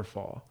never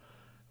fall.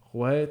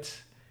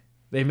 What?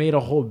 They made a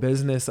whole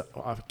business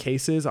of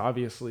cases,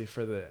 obviously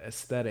for the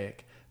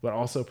aesthetic, but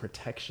also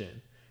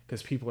protection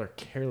because people are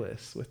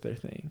careless with their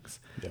things.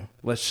 Yeah.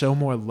 Let's show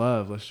more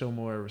love. Let's show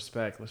more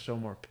respect. Let's show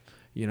more,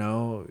 you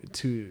know,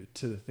 to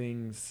the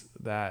things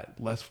that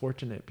less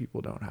fortunate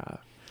people don't have.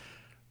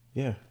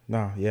 Yeah.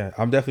 No, yeah.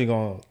 I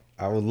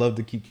would love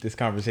to keep this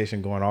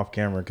conversation going off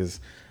camera because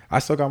I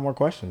still got more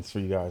questions for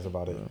you guys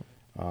about it.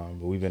 But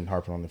we've been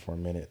harping on it for a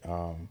minute.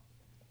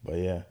 But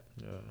yeah.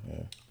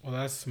 Well,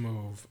 that's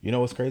smooth. You know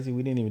what's crazy?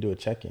 We didn't even do a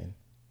check-in.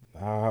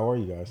 How are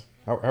you guys?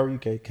 How are you,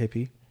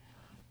 KP?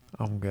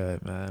 I'm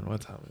good, man.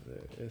 What time is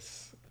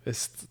it?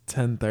 It's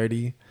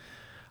 10:30.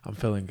 I'm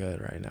feeling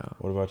good right now.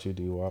 What about you,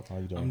 D-Wop? How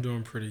you doing? I'm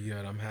doing pretty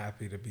good. I'm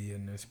happy to be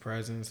in this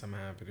presence. I'm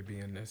happy to be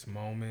in this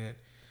moment.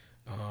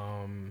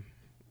 How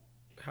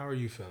are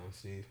you feeling,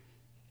 Steve?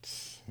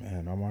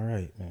 Man, I'm all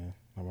right, man.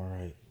 I'm all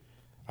right.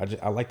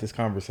 I like this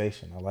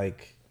conversation. I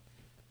like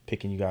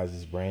picking you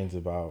guys' brains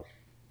about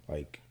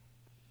like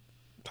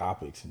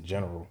topics in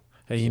general.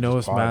 Hey, you know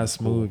it's mad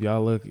smooth.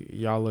 Cool.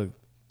 Y'all look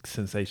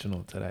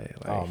sensational today.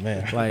 Like, oh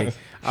man, like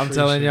I'm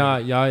telling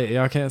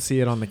y'all can't see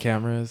it on the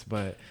cameras,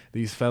 but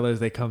these fellas,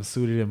 they come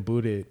suited and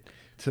booted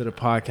to the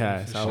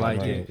podcast. I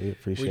like it.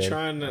 We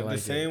trying to the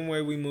same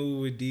way we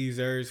move with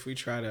desserts. We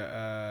trying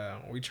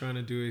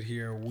to do it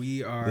here.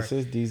 We are. This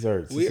is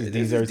desserts. This is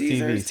desserts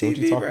TV. So what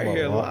you talking right about?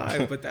 Here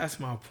live. But that's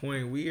my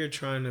point. We are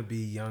trying to be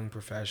young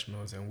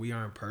professionals, and we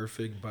aren't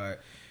perfect,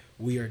 but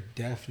we are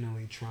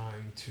definitely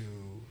trying to.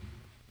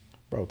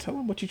 Bro, tell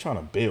them what you're trying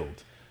to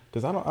build,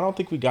 because I don't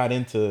think we got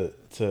into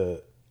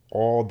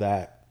all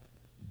that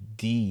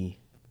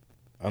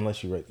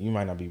unless you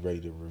might not be ready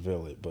to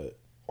reveal it, but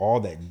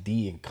all that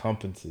D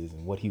encompasses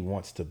and what he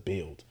wants to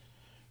build,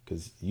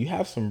 because you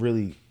have some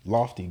really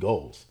lofty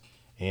goals.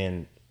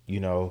 And you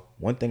know,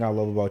 one thing I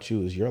love about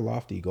you is your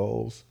lofty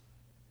goals,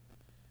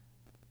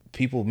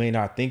 people may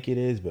not think it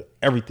is, but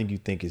everything you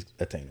think is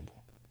attainable.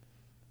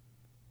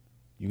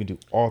 You can do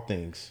all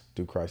things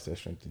through Christ that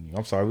strengthens you.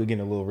 I'm sorry, we're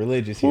getting a little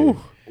religious here.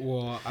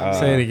 Well,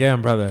 say it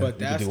again, brother. But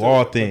you can do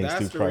all things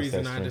that's through Christ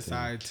that strengthens you. That's the reason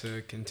I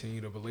decided to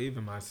continue to believe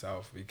in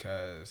myself,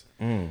 because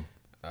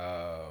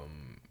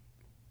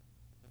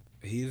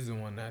he's the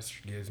one that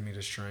gives me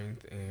the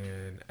strength.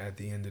 And at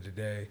the end of the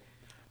day,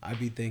 I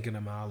be thinking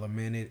a mile a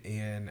minute.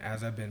 And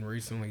as I've been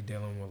recently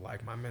dealing with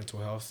like my mental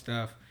health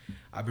stuff,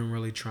 I've been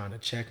really trying to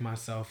check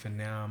myself. And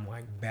now I'm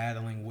like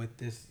battling with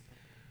this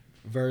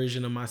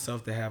version of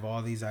myself to have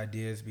all these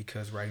ideas,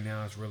 because right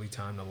now it's really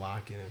time to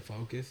lock in and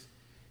focus,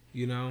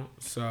 you know?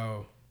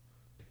 So,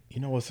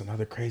 you know what's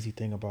another crazy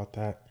thing about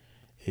that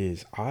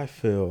is I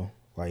feel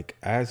like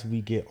as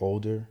we get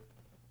older,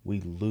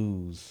 we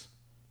lose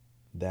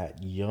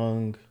that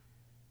young,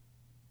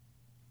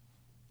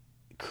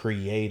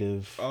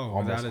 creative,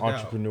 almost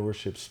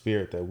entrepreneurship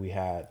spirit that we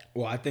had.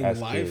 Well, I think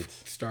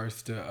life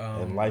starts to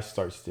and life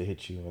starts to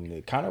hit you, and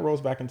it kind of rolls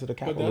back into the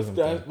capitalism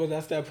thing. But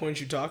that's that point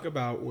you talk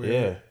about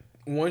where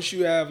once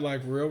you have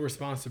like real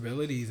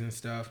responsibilities and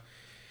stuff,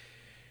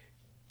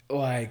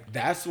 like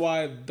that's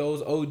why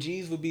those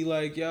OGs would be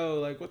like, yo,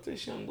 like what's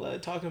this young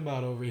blood talking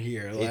about over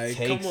here? Like, it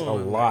takes a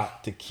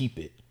lot to keep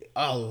it.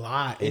 A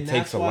lot. It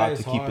takes a lot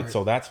to keep it.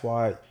 So that's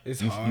why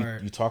it's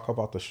hard. You talk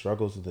about the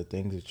struggles of the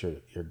things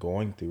that you're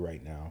going through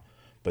right now,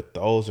 but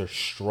those are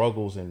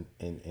struggles and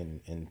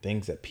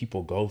things that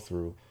people go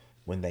through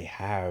when they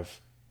have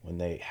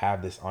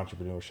this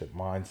entrepreneurship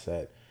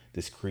mindset,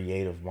 this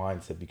creative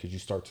mindset, because you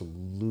start to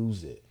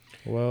lose it.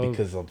 Well,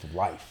 because of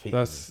life.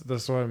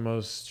 that's why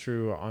most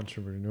true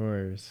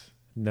entrepreneurs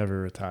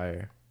never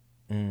retire.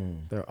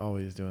 They're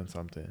always doing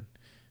something.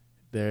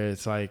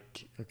 It's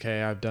like,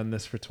 okay, I've done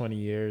this for 20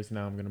 years.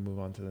 Now I'm going to move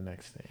on to the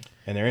next thing.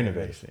 And they're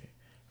innovative.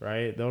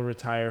 Right? They'll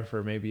retire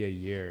for maybe a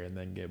year and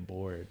then get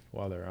bored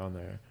while they're on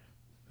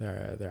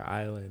their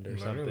island or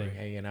something,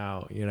 hanging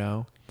out, you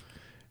know?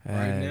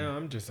 Right now,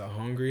 I'm just a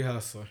hungry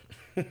hustler.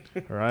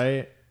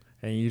 Right?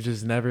 And you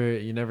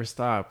never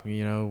stop,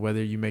 you know,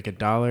 whether you make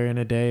 $1 in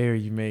a day or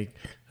you make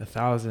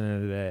 1,000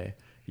 in a day,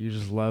 you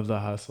just love the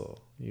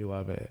hustle. You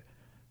love it.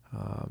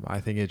 I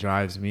think it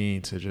drives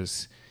me to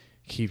just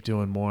keep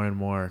doing more and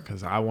more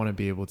because I want to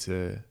be able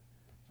to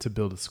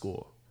build a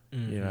school,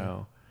 you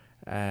know,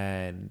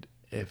 and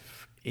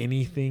if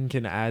anything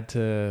can add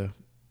to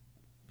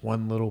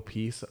one little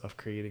piece of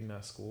creating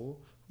that school,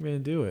 I'm going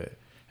to do it.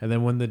 And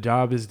then when the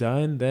job is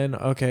done, then,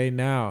 okay,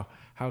 now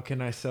how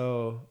can I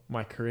sell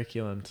my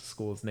curriculum to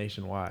schools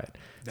nationwide?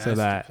 That's so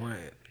that the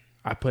plan.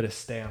 I put a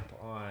stamp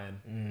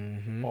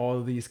on all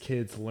of these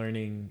kids'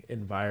 learning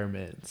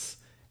environments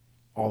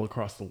all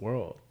across the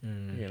world,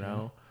 you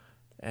know?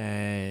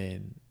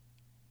 And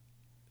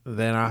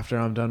then after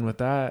I'm done with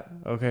that,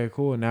 okay,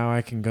 cool. Now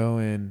I can go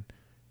and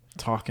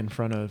talk in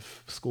front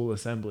of school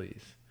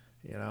assemblies,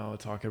 you know,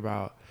 talk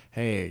about,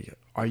 hey,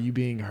 are you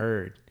being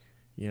heard?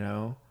 You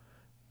know,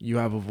 you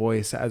have a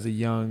voice as a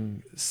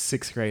young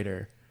 6th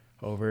grader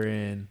over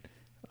in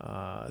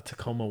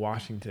Tacoma,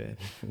 Washington,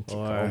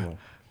 or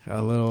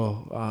a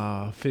little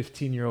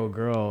 15-year-old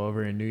girl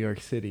over in New York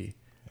City,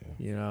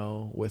 you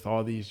know, with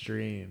all these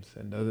dreams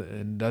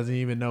and doesn't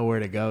even know where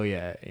to go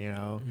yet. You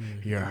know,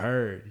 you're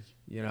heard.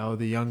 You know,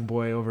 the young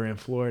boy over in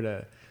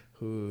Florida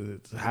who's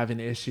having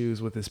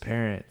issues with his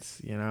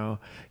parents, you know,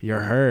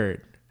 you're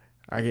heard.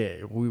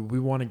 We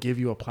want to give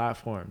you a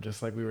platform,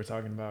 just like we were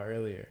talking about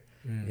earlier,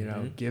 you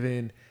know,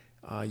 giving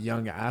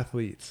young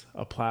athletes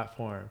a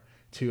platform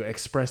to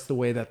express the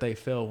way that they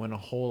feel when a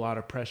whole lot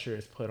of pressure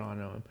is put on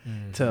them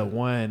to,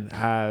 one,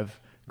 have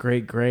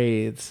great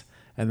grades,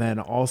 and then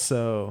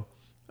also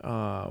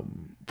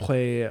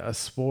play a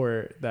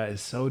sport that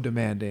is so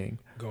demanding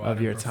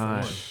of your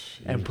time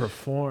and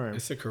perform.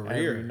 It's a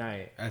career every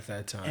night at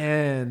that time.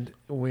 And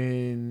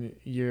when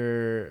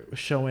you're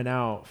showing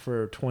out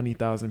for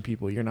 20,000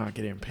 people, you're not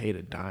getting paid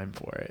a dime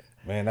for it.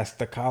 Man, that's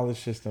the college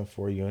system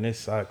for you, and it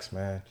sucks,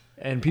 man.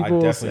 And people I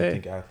will definitely say,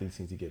 think athletes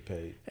need to get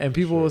paid. and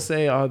people will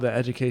say, "Oh, the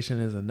education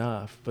is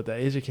enough," but the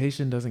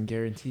education doesn't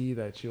guarantee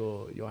that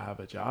you'll have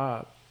a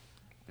job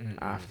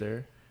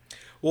after.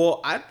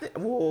 Well,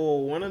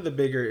 one of the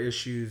bigger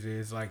issues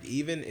is, like,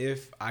 even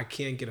if I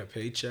can't get a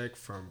paycheck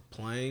from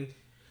playing,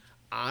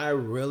 I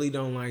really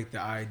don't like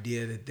the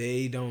idea that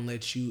they don't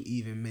let you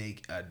even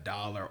make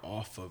 $1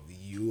 off of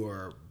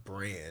your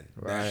brand.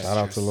 Right. Shout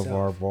out to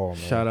LeVar Ball, man.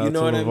 Shout out You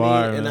know to what LeVar,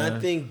 I mean? man. And I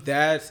think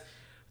that's,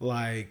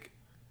 like,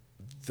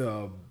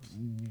 the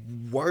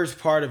worst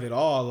part of it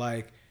all.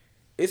 Like,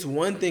 it's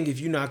one thing if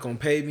you're not going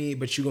to pay me,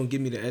 but you're going to give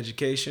me the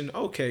education.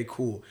 Okay,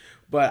 cool.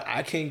 But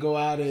I can't go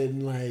out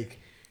and, like,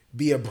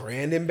 be a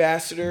brand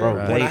ambassador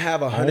when I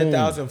have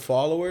 100,000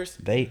 followers.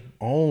 They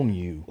own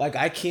you. Like,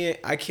 I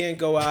can't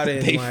go out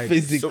and They like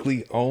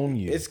physically own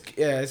you.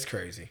 It's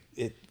crazy.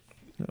 A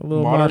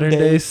little modern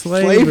day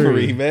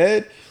slavery,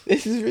 man.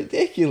 This is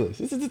ridiculous.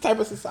 This is the type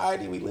of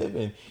society we live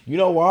in. You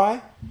know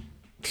why?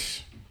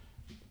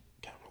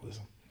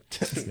 Capitalism.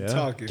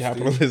 Talk it,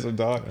 Capitalism,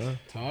 dog. Steve.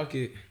 Talk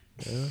it.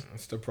 Yeah.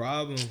 That's the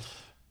problem.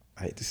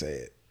 I hate to say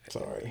it.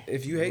 Sorry.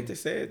 If you hate to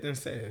say it, then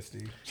say it,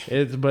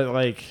 Steve. But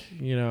like,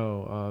 you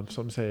know,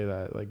 some say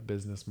that like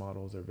business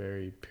models are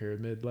very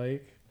pyramid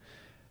like,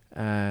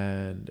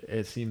 and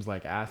it seems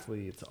like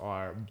athletes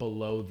are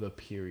below the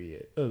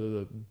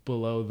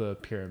below the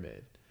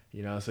pyramid.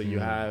 You know, so you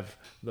have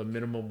the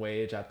minimum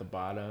wage at the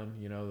bottom.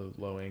 You know,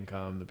 the low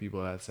income, the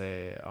people that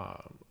say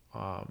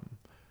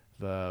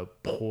the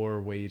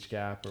poor wage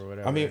gap or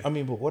whatever. I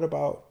mean, but what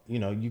about, you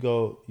know,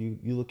 you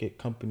look at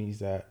companies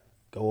that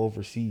go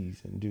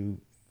overseas and do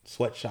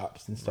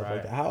sweatshops and stuff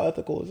like that. How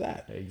ethical is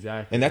that?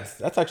 Exactly. And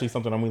that's actually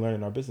something we learned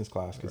in our business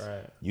class, because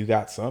you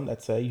got some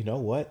that say, you know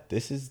what,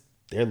 this is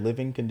their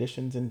living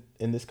conditions in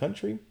this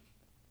country.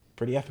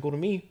 Pretty ethical to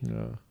me.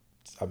 Yeah.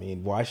 I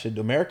mean, why should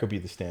America be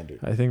the standard?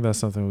 I think that's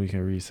something we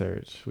can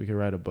research. We could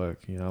write a book,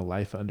 you know,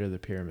 Life Under the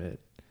Pyramid.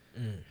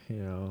 You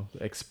know,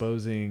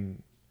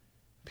 exposing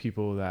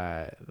people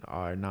that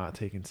are not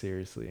taken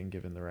seriously and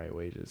given the right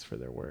wages for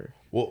their work.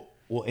 Well,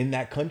 in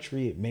that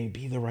country, it may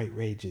be the right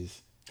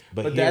wages.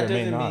 But here, that it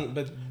may doesn't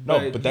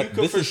not. mean. But that,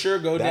 you could for sure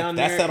go down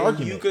there. That's that and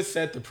argument. You could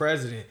set the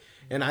president,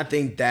 and I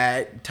think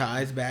that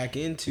ties back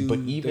into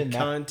the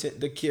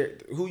content,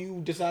 who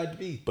you decide to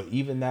be. But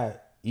even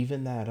that,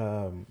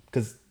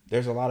 because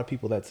there's a lot of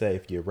people that say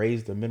if you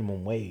raise the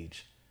minimum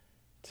wage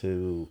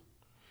to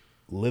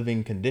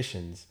living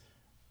conditions,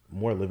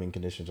 more living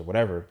conditions or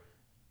whatever,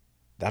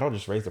 that'll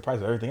just raise the price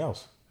of everything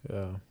else.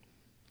 Yeah,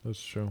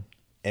 that's true.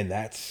 And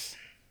that's.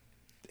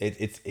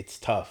 It's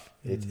tough.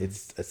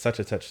 It's such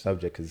a touchy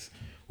subject, because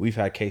we've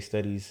had case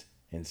studies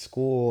in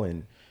school,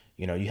 and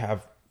you know, you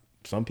have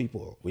some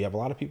people, we have a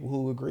lot of people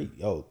who agree,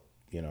 yo,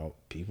 you know,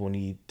 people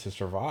need to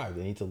survive,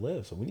 they need to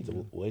live, so we need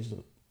to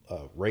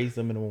raise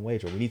the minimum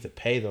wage, or we need to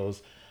pay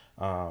those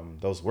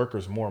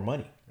workers more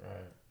money.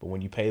 Right. But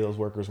when you pay those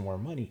workers more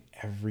money,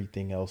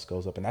 everything else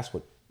goes up, and that's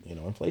what, you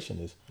know, inflation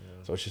is. Yeah.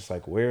 So it's just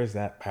like, where is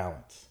that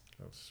balance?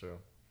 That's true.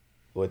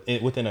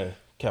 Within a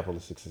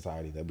capitalistic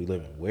society that we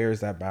live in, where is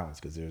that balance?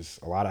 Because there's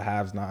a lot of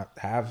haves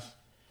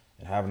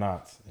and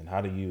have-nots, and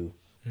how do you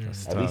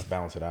at least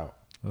balance it out?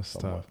 That's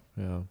somewhat? tough.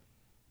 Yeah.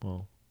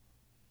 Well,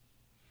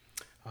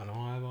 I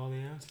don't have all the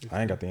answers.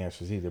 I ain't got the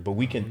answers either, but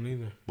we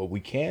can. What we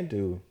can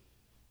do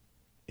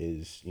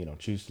is, you know,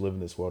 choose to live in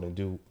this world and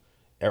do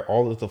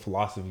all of the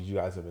philosophies you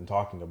guys have been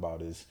talking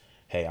about. Is,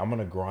 hey, I'm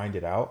gonna grind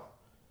it out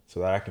so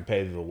that I can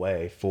pave the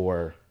way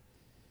for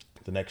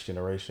the next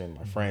generation,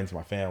 my friends,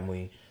 my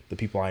family, the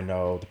people I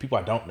know, the people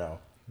I don't know,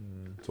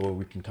 so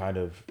we can kind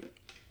of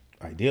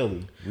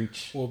ideally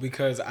reach. Well,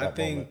 because I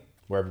think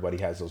where everybody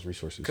has those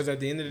resources. Because at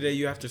the end of the day,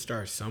 you have to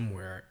start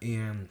somewhere,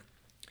 and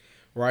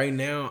right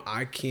now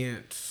I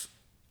can't,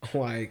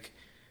 like,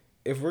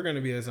 if we're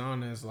gonna be as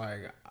honest,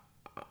 like,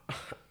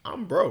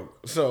 I'm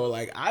broke, so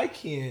like I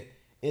can't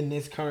in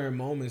this current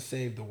moment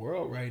save the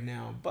world right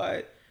now,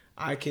 but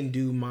I can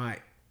do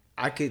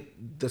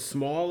the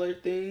smaller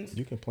things.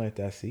 You can plant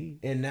that seed.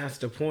 And that's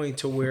the point,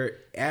 to where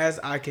as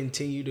I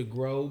continue to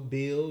grow,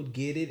 build,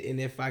 get it,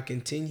 and if I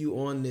continue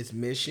on this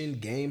mission,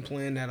 game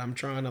plan that I'm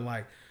trying to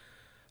like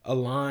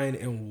align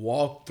and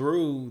walk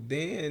through,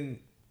 then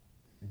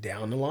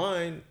down the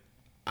line,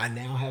 I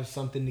now have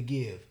something to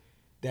give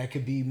that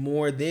could be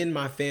more than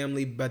my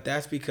family. But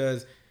that's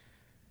because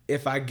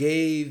if I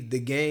gave the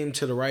game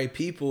to the right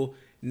people,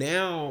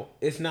 now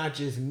it's not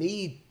just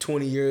me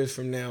 20 years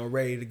from now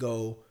ready to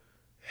go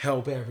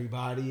help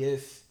everybody.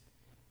 It's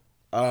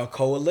a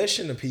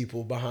coalition of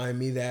people behind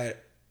me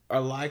that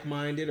are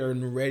like-minded or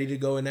ready to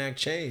go enact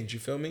change. You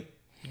feel me?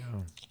 yeah.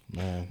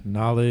 Man,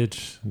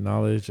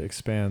 Knowledge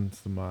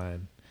expands the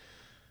mind.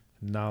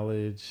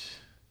 Knowledge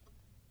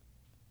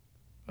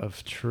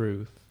of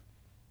truth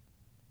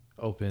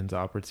opens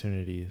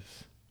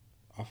opportunities.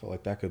 I feel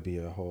like that could be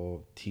a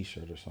whole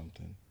T-shirt or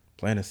something.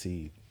 Plant a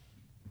seed.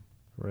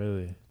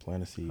 Really?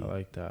 Plant a seed. I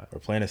like that. Or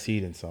plant a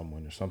seed in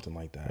someone or something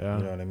like that. Yeah.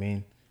 You know what I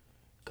mean?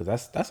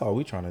 Because that's all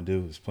we trying to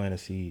do is plant a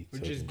seed. We're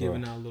so it just can grow.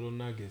 giving out little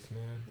nuggets,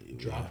 man. Yeah.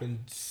 Dropping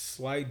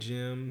slight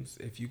gems.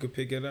 If you could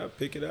pick it up,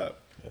 pick it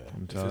up. Yeah.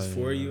 I'm If telling it's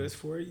for you, man. it's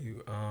for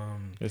you.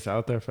 It's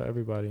out there for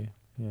everybody.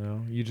 You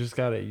know, you just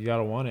gotta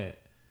want it.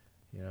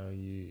 You know,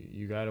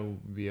 you gotta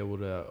be able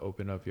to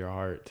open up your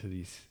heart to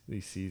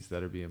these seeds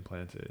that are being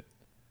planted.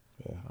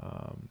 Yeah.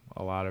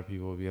 A lot of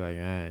people will be like,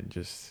 man,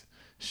 just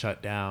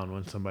shut down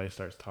when somebody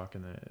starts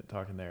talking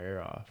their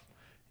ear off.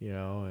 You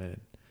know, and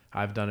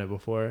I've done it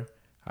before.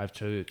 I've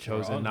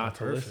chosen not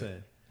to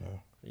listen. Yeah.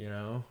 You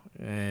know,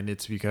 and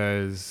it's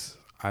because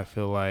I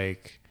feel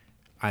like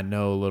I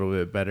know a little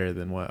bit better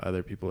than what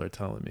other people are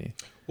telling me.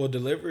 Well,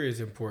 delivery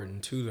is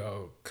important too,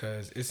 though,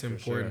 because it's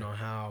important sure. on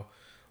how,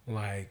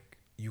 like,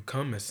 you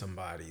come as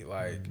somebody.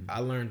 Like,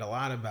 I learned a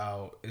lot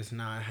about, it's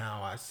not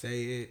how I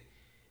say it,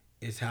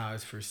 it's how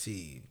it's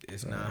perceived.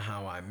 It's not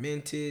how I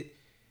meant it,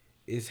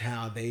 it's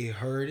how they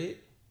heard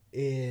it.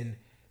 And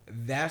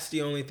that's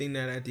the only thing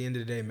that at the end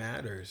of the day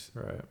matters.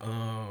 Right.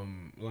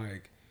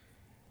 Like,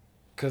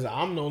 because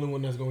I'm the only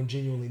one that's going to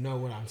genuinely know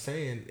what I'm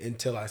saying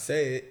until I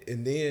say it,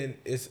 and then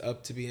it's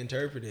up to be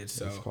interpreted.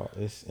 So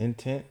It's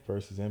intent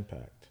versus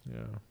impact.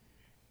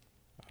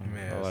 Yeah.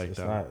 Man, I like it's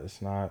that.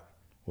 It's not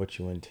what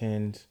you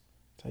intend.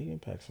 It's how you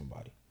impact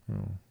somebody.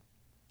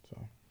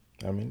 So,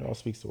 I mean, it all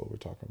speaks to what we're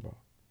talking about.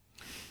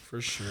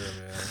 for sure,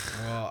 man.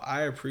 Well,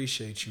 I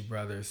appreciate you,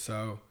 brother.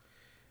 So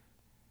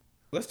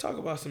let's talk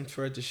about some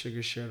Spread the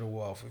Sugar, Share the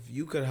Wealth. If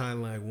you could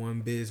highlight one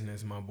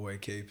business, my boy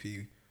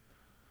KP,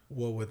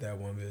 what would that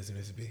one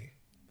business be?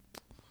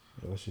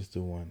 Yeah, let's just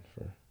do one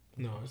for.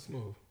 No, it's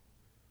smooth.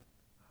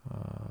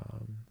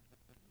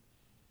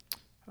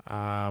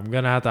 I'm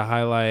gonna have to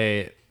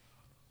highlight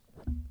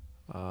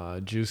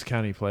Juice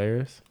County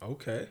Players.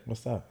 Okay.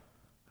 What's that?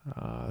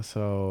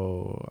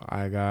 So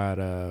I got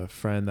a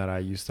friend that I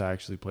used to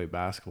actually play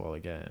basketball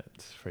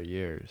against for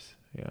years.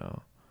 You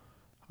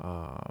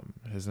know,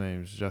 his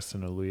name's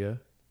Justin Aluya,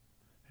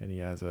 and he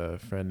has a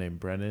friend named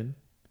Brennan,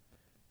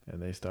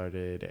 and they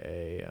started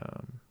a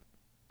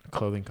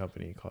clothing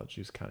company called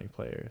Juice County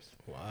Players.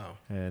 Wow.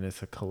 And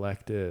it's a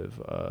collective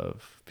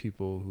of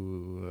people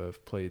who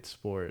have played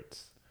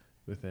sports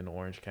within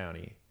Orange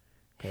County,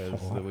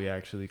 because we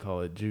actually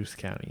call it Juice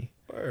County.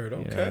 Word. You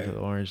Okay. know, the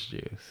orange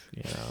juice.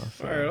 You know.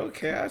 So, Word.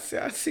 Okay. I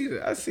see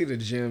the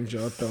gems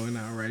y'all throwing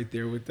out right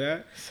there with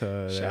that.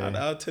 So Shout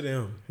out to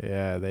them.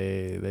 Yeah,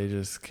 they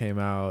just came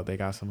out. They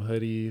got some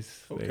hoodies.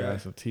 Okay. They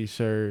got some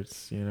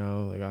T-shirts. You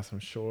know, they got some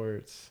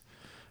shorts.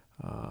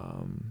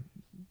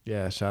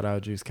 Yeah, shout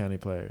out Juice County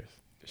Players.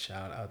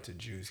 Shout out to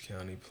Juice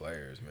County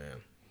Players, man.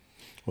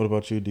 What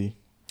about you, D?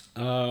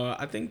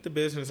 I think the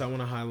business I want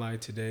to highlight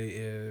today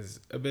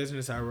is a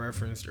business I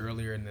referenced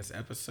earlier in this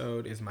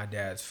episode. Is my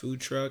dad's food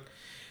truck,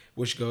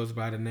 which goes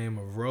by the name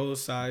of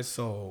Roadside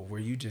Soul, where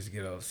you just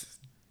get a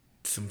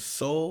some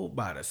soul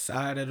by the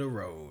side of the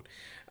road.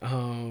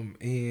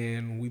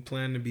 And we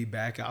plan to be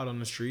back out on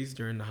the streets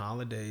during the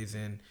holidays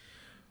and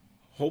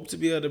hope to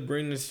be able to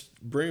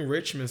bring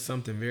Richmond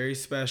something very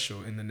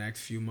special in the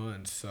next few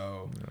months.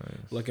 So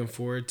looking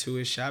forward to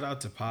it. Shout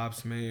out to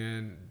Pops,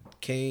 man.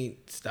 Can't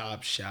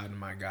stop shouting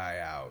my guy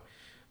out.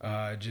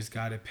 Just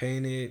got it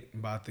painted,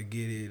 about to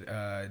get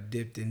it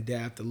dipped and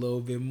dapped a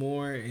little bit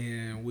more,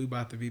 and we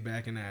about to be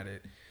back at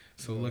it.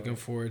 So looking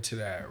forward to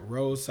that.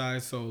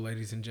 Roadside Soul,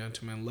 ladies and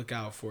gentlemen, look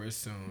out for it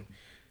soon.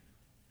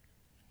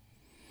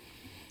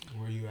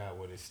 Where you at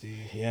with it,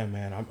 Steve? Yeah,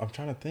 man. I'm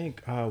trying to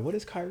think. What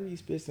is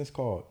Kyrie's business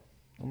called?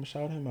 I'm gonna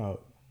shout him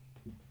out.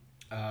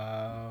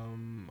 I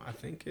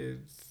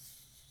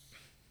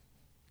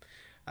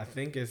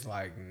think it's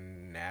like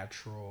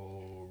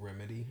Natural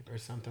Remedy or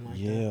something like that.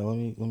 Yeah,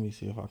 let me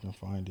see if I can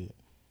find it.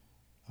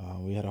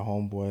 We had a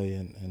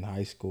homeboy in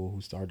high school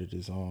who started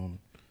his own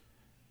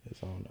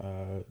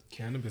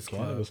Cannabis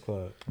Club.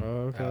 Oh,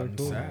 okay, Out in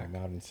cool. Sac.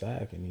 Out in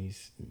Sac, and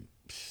he's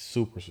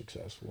super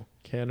successful.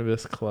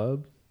 Cannabis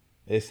Club.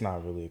 It's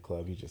not really a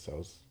club. He just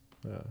sells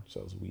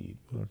weed.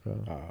 Okay.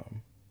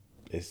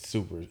 It's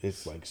super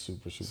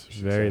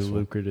successful. Very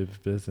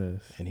lucrative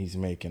business. And he's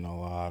making a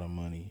lot of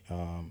money.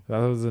 That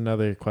was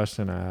another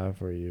question I have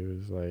for you.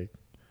 Is like,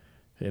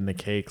 in the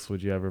cakes,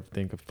 would you ever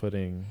think of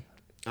putting?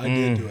 I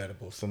did do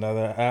edibles. It's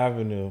another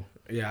avenue.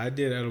 Yeah, I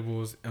did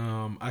edibles.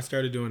 I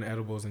started doing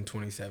edibles in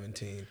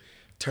 2017.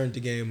 Turned the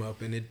game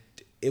up, and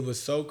it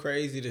was so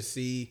crazy to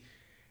see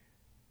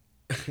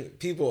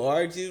people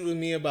argue with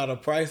me about a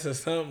price of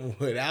something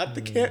without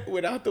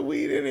the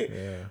weed in it.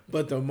 Yeah.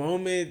 But the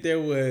moment there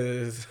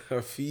was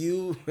a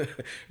few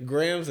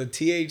grams of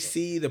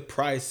THC, the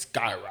price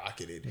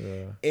skyrocketed.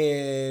 Yeah.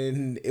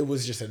 And it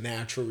was just a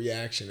natural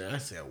reaction. And I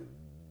said,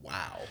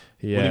 wow.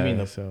 Yeah. What do you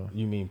mean? So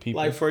You mean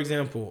people? Like, for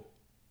example,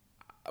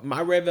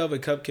 my red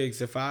velvet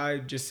cupcakes, if I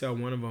just sell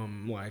one of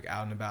them like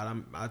out and about,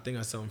 I think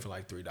I sell them for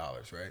like $3,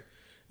 right?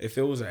 If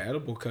it was an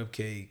edible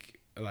cupcake,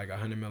 like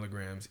 100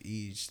 milligrams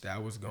each,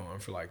 that was going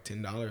for like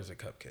 $10 a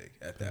cupcake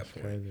at that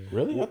point. crazy.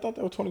 Really? I thought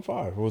that was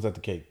 25. Or was that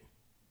the cake?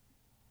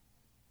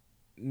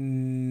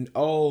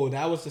 Oh,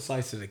 that was the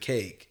slice of the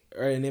cake.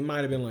 And it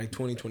might have been like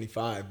 20,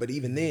 25. But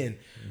even then,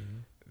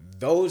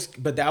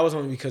 but that was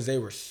only because they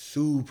were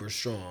super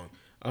strong.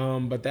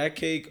 But that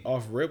cake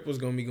off rip was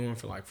going to be going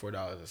for like $4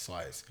 a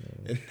slice.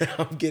 And now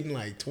I'm getting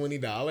like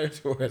 $20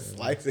 for a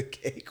slice of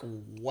cake.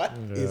 What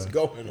is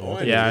going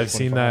on? Yeah, I've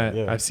seen that.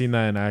 Yeah. I've seen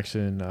that in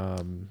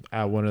action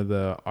at one of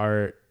the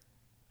art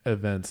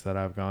events that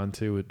I've gone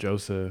to with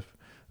Joseph.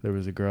 There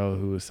was a girl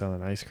who was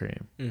selling ice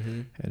cream,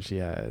 and she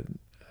had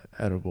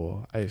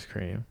edible ice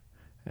cream,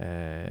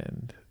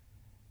 and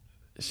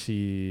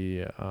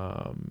she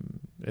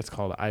it's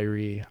called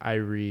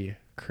Irie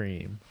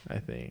Cream, I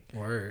think.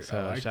 Word.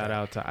 So like shout that.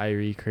 out to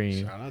Irie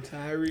Cream. Shout out to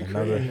Irie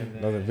Another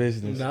Cream.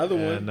 business. Another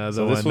one. Another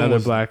So one, this one another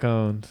was black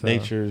owned. So.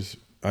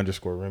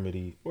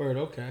 Nature's_remedy Word,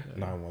 okay.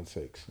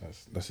 916.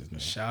 That's his name.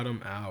 Shout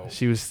him out.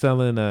 She was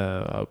selling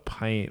a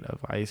pint of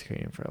ice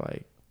cream for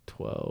like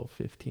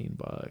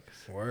 $12-15.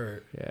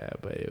 Word. Yeah,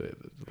 but it was,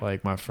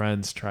 like, my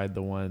friends tried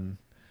the one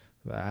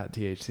that had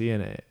THC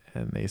in it,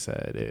 and they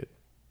said it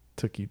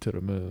took you to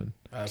the moon.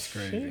 That's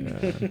crazy.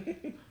 Yeah.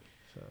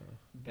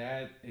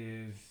 That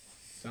is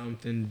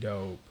something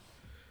dope.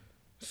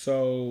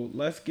 So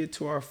let's get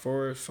to our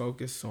forward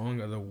focus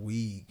song of the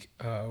week.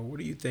 What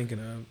are you thinking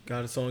of?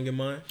 Got a song in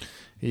mind?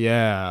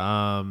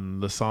 Yeah,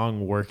 the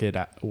song Working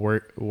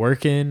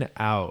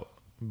Out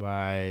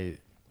by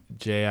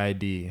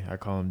JID. I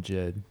call him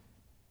Jid.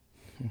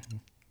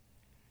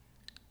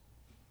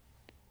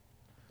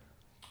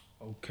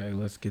 Okay,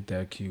 let's get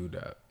that queued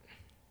up.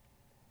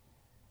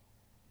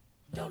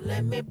 Don't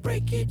let me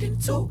break it in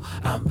two.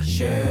 I'm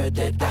sure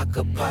that I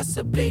could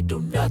possibly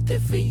do nothing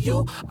for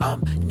you.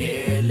 I'm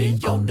nearly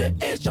on the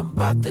edge. I'm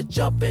about to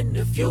jump in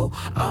the view.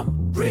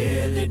 I'm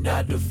really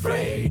not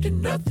afraid of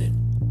nothing.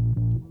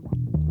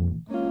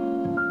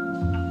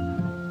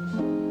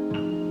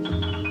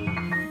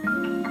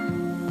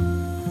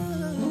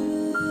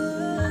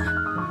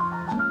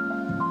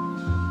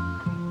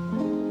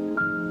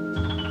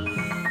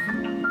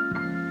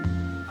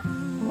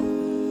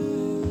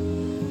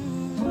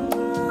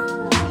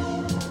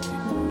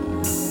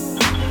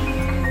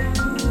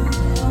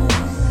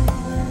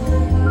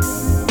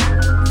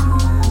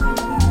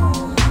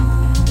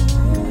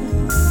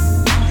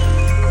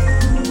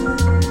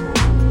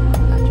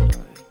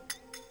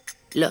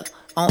 Look,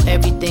 on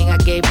everything, I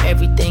gave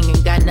everything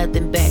and got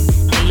nothing back.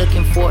 Ain't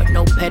looking for it,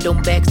 no pedal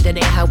backs, that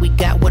ain't how we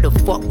got, where the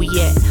fuck we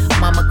at?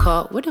 Mama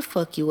called, where the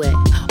fuck you at?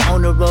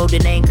 On the road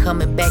and ain't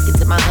coming back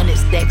into my 100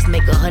 stacks,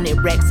 make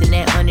 100 racks, and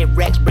that 100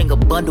 racks bring a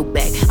bundle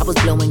back. I was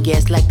blowing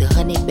gas like the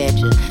honey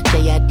badger,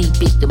 JID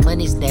bitch, the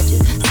money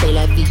snatcher. Say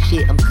like V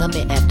shit, I'm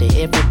coming after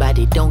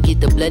everybody, don't get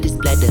the bloody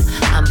splatter.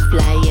 I'm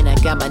flying, I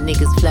got my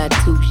niggas fly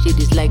too, shit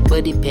is like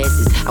buddy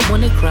passes. I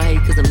wanna cry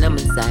cause I'm numb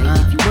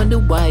inside. If you wonder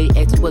why,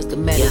 ask what's the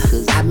matter,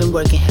 cause I've been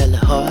working hella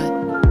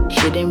hard,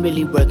 shit ain't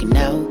really working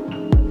out.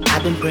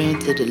 I've been praying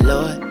to the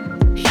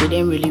Lord, shit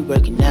ain't really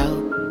working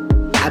out.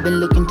 I've been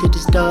looking to the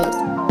stars,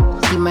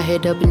 see my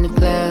head up in the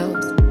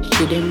clouds.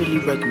 Shit ain't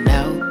really working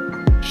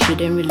out. Shit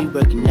ain't really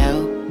working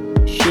out.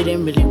 Shit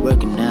ain't really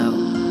working out.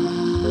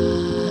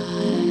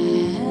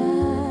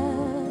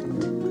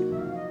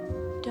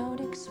 Don't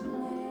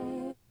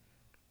explain.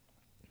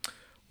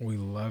 We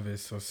love it.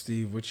 So,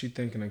 Steve, what you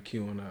thinking of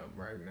queuing up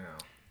right now?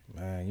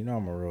 Man, you know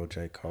I'm a real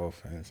J. Cole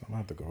fan, so I'm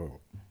going to have to go with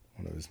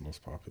one of his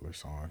most popular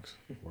songs,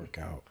 Work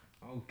Out.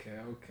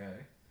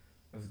 Okay.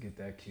 Let's get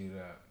that queued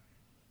up.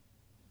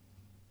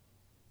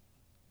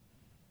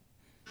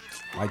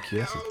 Like,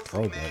 yes, it's a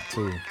throwback,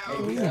 too.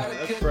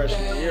 That's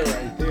freshman year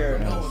right there.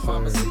 High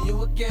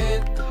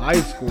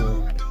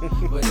school.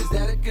 But is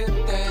that a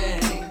good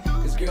thing?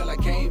 Cause girl, I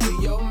can't be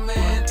your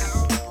man.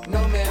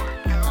 No man,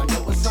 I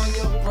know what's on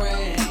your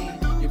brain.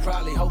 You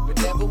probably hope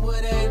it never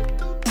would end.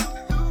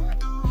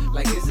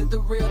 Like, is it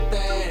the real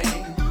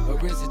thing? Or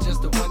is it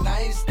just a one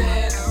night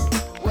stand?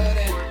 Well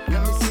then,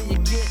 let me see you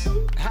get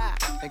high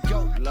and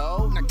go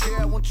low. Now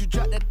girl, won't you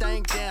drop that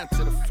thing down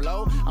to the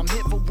flow? I'm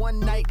here for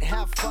one night,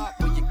 how far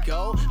will you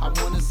go? I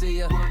wanna see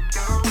you work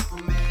out for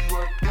me,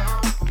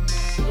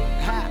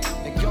 high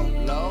and go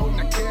low.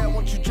 Now girl,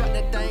 won't you drop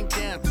that thing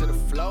down to the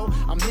flow?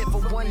 I'm here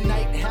for one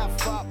night, how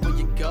far will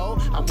you go?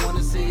 I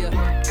wanna see you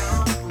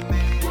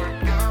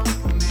work out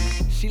for me.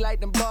 She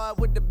like them boy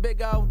with the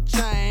big old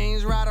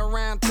chains, ride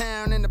around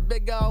town in the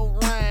big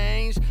old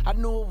range. I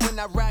knew it when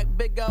I rock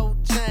big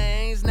old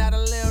chains. Now the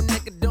little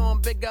nigga doing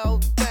big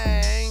old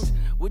things.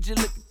 Would you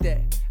look at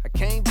that? I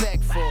came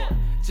back for it,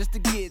 just to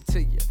get to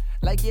you,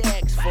 like you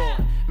asked for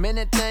it. Man,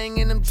 that thing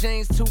in them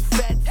jeans too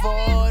fat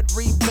for it.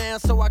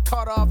 Rebound, so I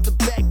caught her off the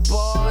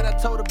backboard. I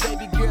told her,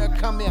 baby girl,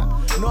 come here.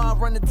 Know I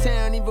run the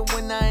town even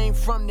when I ain't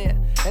from there.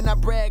 And I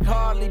brag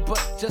hardly,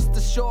 but just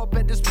to show up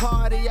at this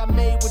party I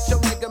made with your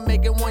nigga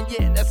making one,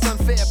 yeah, that's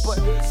unfair, but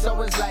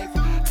so is life.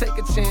 Take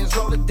a chance,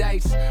 roll the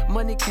dice.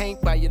 Money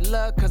can't buy your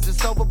love, cause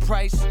it's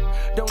overpriced.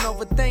 Don't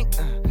overthink,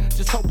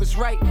 just hope it's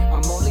right.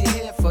 I'm only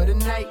here for the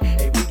night.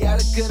 Hey, we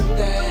got a good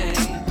thing.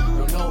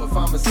 Don't know if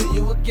I'ma see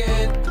you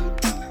again,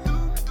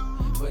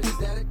 but is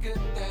that a good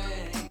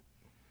thing?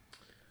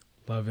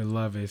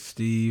 Love it,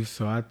 Steve.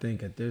 So I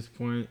think at this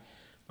point,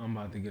 I'm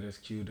about to get us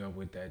queued up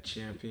with that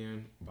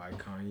Champion by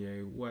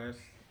Kanye West.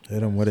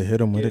 Hit him with it.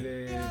 Get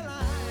it.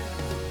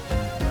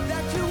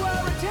 That you were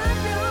a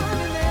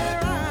champion in their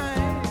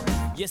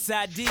eyes. Yes,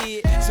 I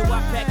did. So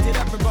I packed it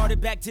up and brought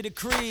it back to the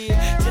crib.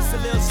 Just a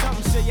little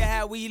something, show you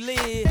how we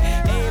live.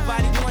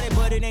 Everybody want it,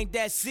 but it ain't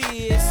that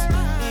serious.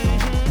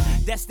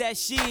 That's that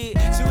shit.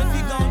 So if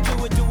you gon'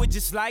 do it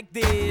just like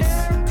this.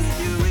 Did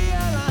you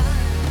realize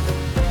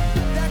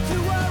that you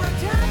were a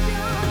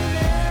champion in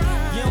their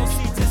eyes? You don't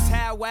see just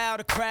how wild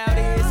the crowd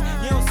is.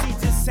 You don't see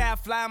just how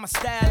fly my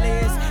style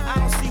is. I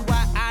don't see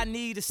why I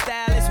need a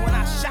stylist. When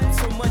I shot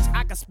so much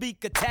I can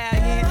speak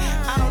Italian.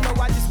 I don't know,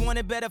 I just want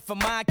it better for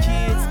my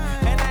kids.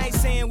 And I ain't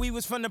saying we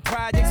was from the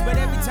projects, but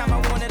every time I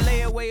wanna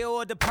lay away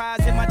or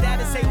deposit, my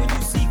dad'd say when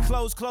you see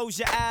close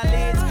your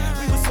eyelids.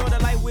 We was sorta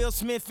like Will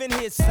Smith and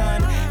his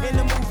son. In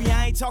the movie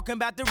I ain't talking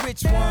about the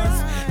rich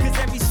ones, cause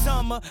every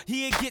summer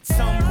he'd get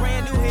some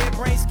brand new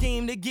hairbrain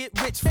scheme to get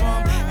rich from.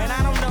 And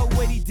I don't know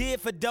what he did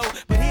for dope,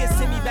 but he'd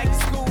send me back to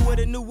school with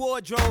a new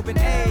wardrobe. And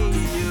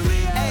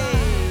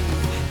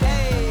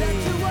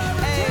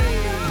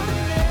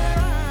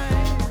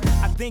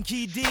I think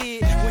he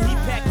did when he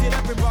packed it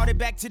up and brought it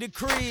back to the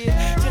crib.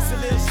 Just a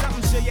little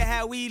something, show you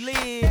how we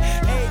live.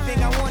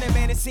 Everything I wanted,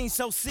 man, it seems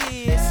so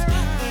serious.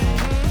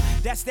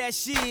 That's that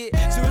shit.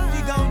 So if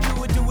you gon'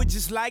 do it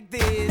just like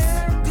this.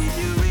 Did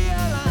you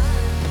realize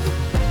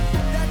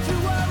that you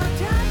were a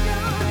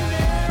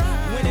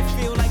champion? When it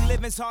feel like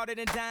living's harder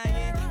than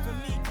dying for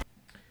me.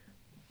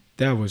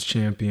 That was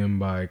Champion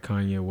by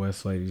Kanye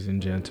West, ladies and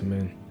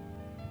gentlemen.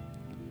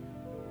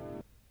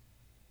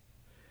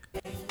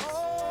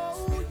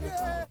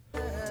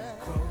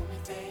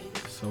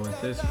 So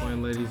at this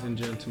point, ladies and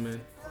gentlemen,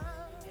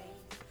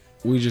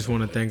 we just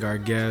want to thank our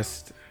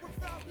guest,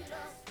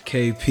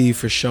 KP,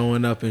 for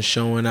showing up and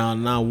showing out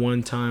not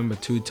one time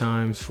but 2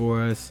 times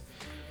for us,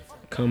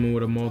 coming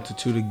with a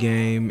multitude of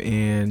game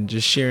and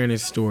just sharing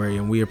his story,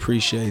 and we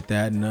appreciate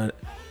that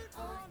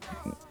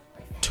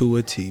to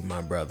a T,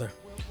 my brother.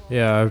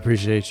 Yeah, I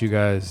appreciate you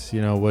guys.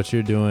 You know, what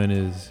you're doing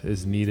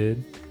is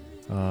needed,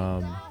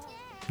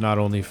 not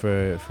only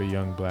for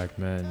young black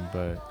men,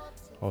 but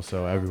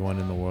also everyone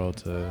in the world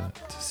to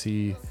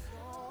see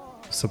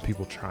some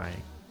people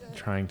trying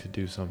to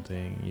do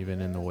something,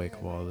 even in the wake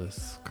of all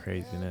this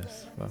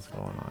craziness that's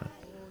going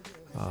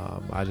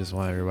on. I just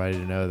want everybody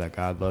to know that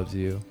God loves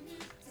you,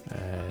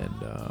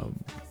 and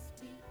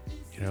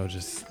you know,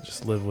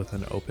 just live with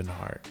an open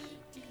heart,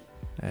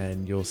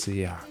 and you'll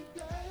see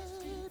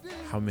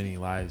how many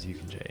lives you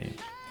can change.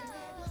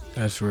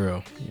 That's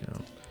real. You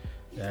know,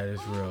 that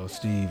is real.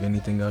 Steve,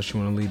 anything else you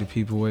want to leave the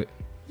people with?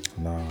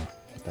 Nah,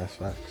 that's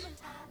facts.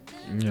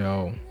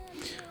 Yo.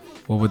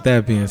 Well, with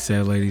that being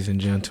said, ladies and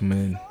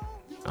gentlemen,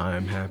 I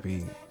am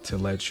happy to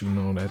let you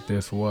know that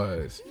this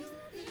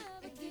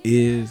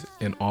is,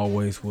 and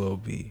always will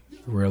be,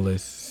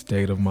 realest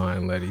state of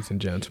mind, ladies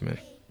and gentlemen.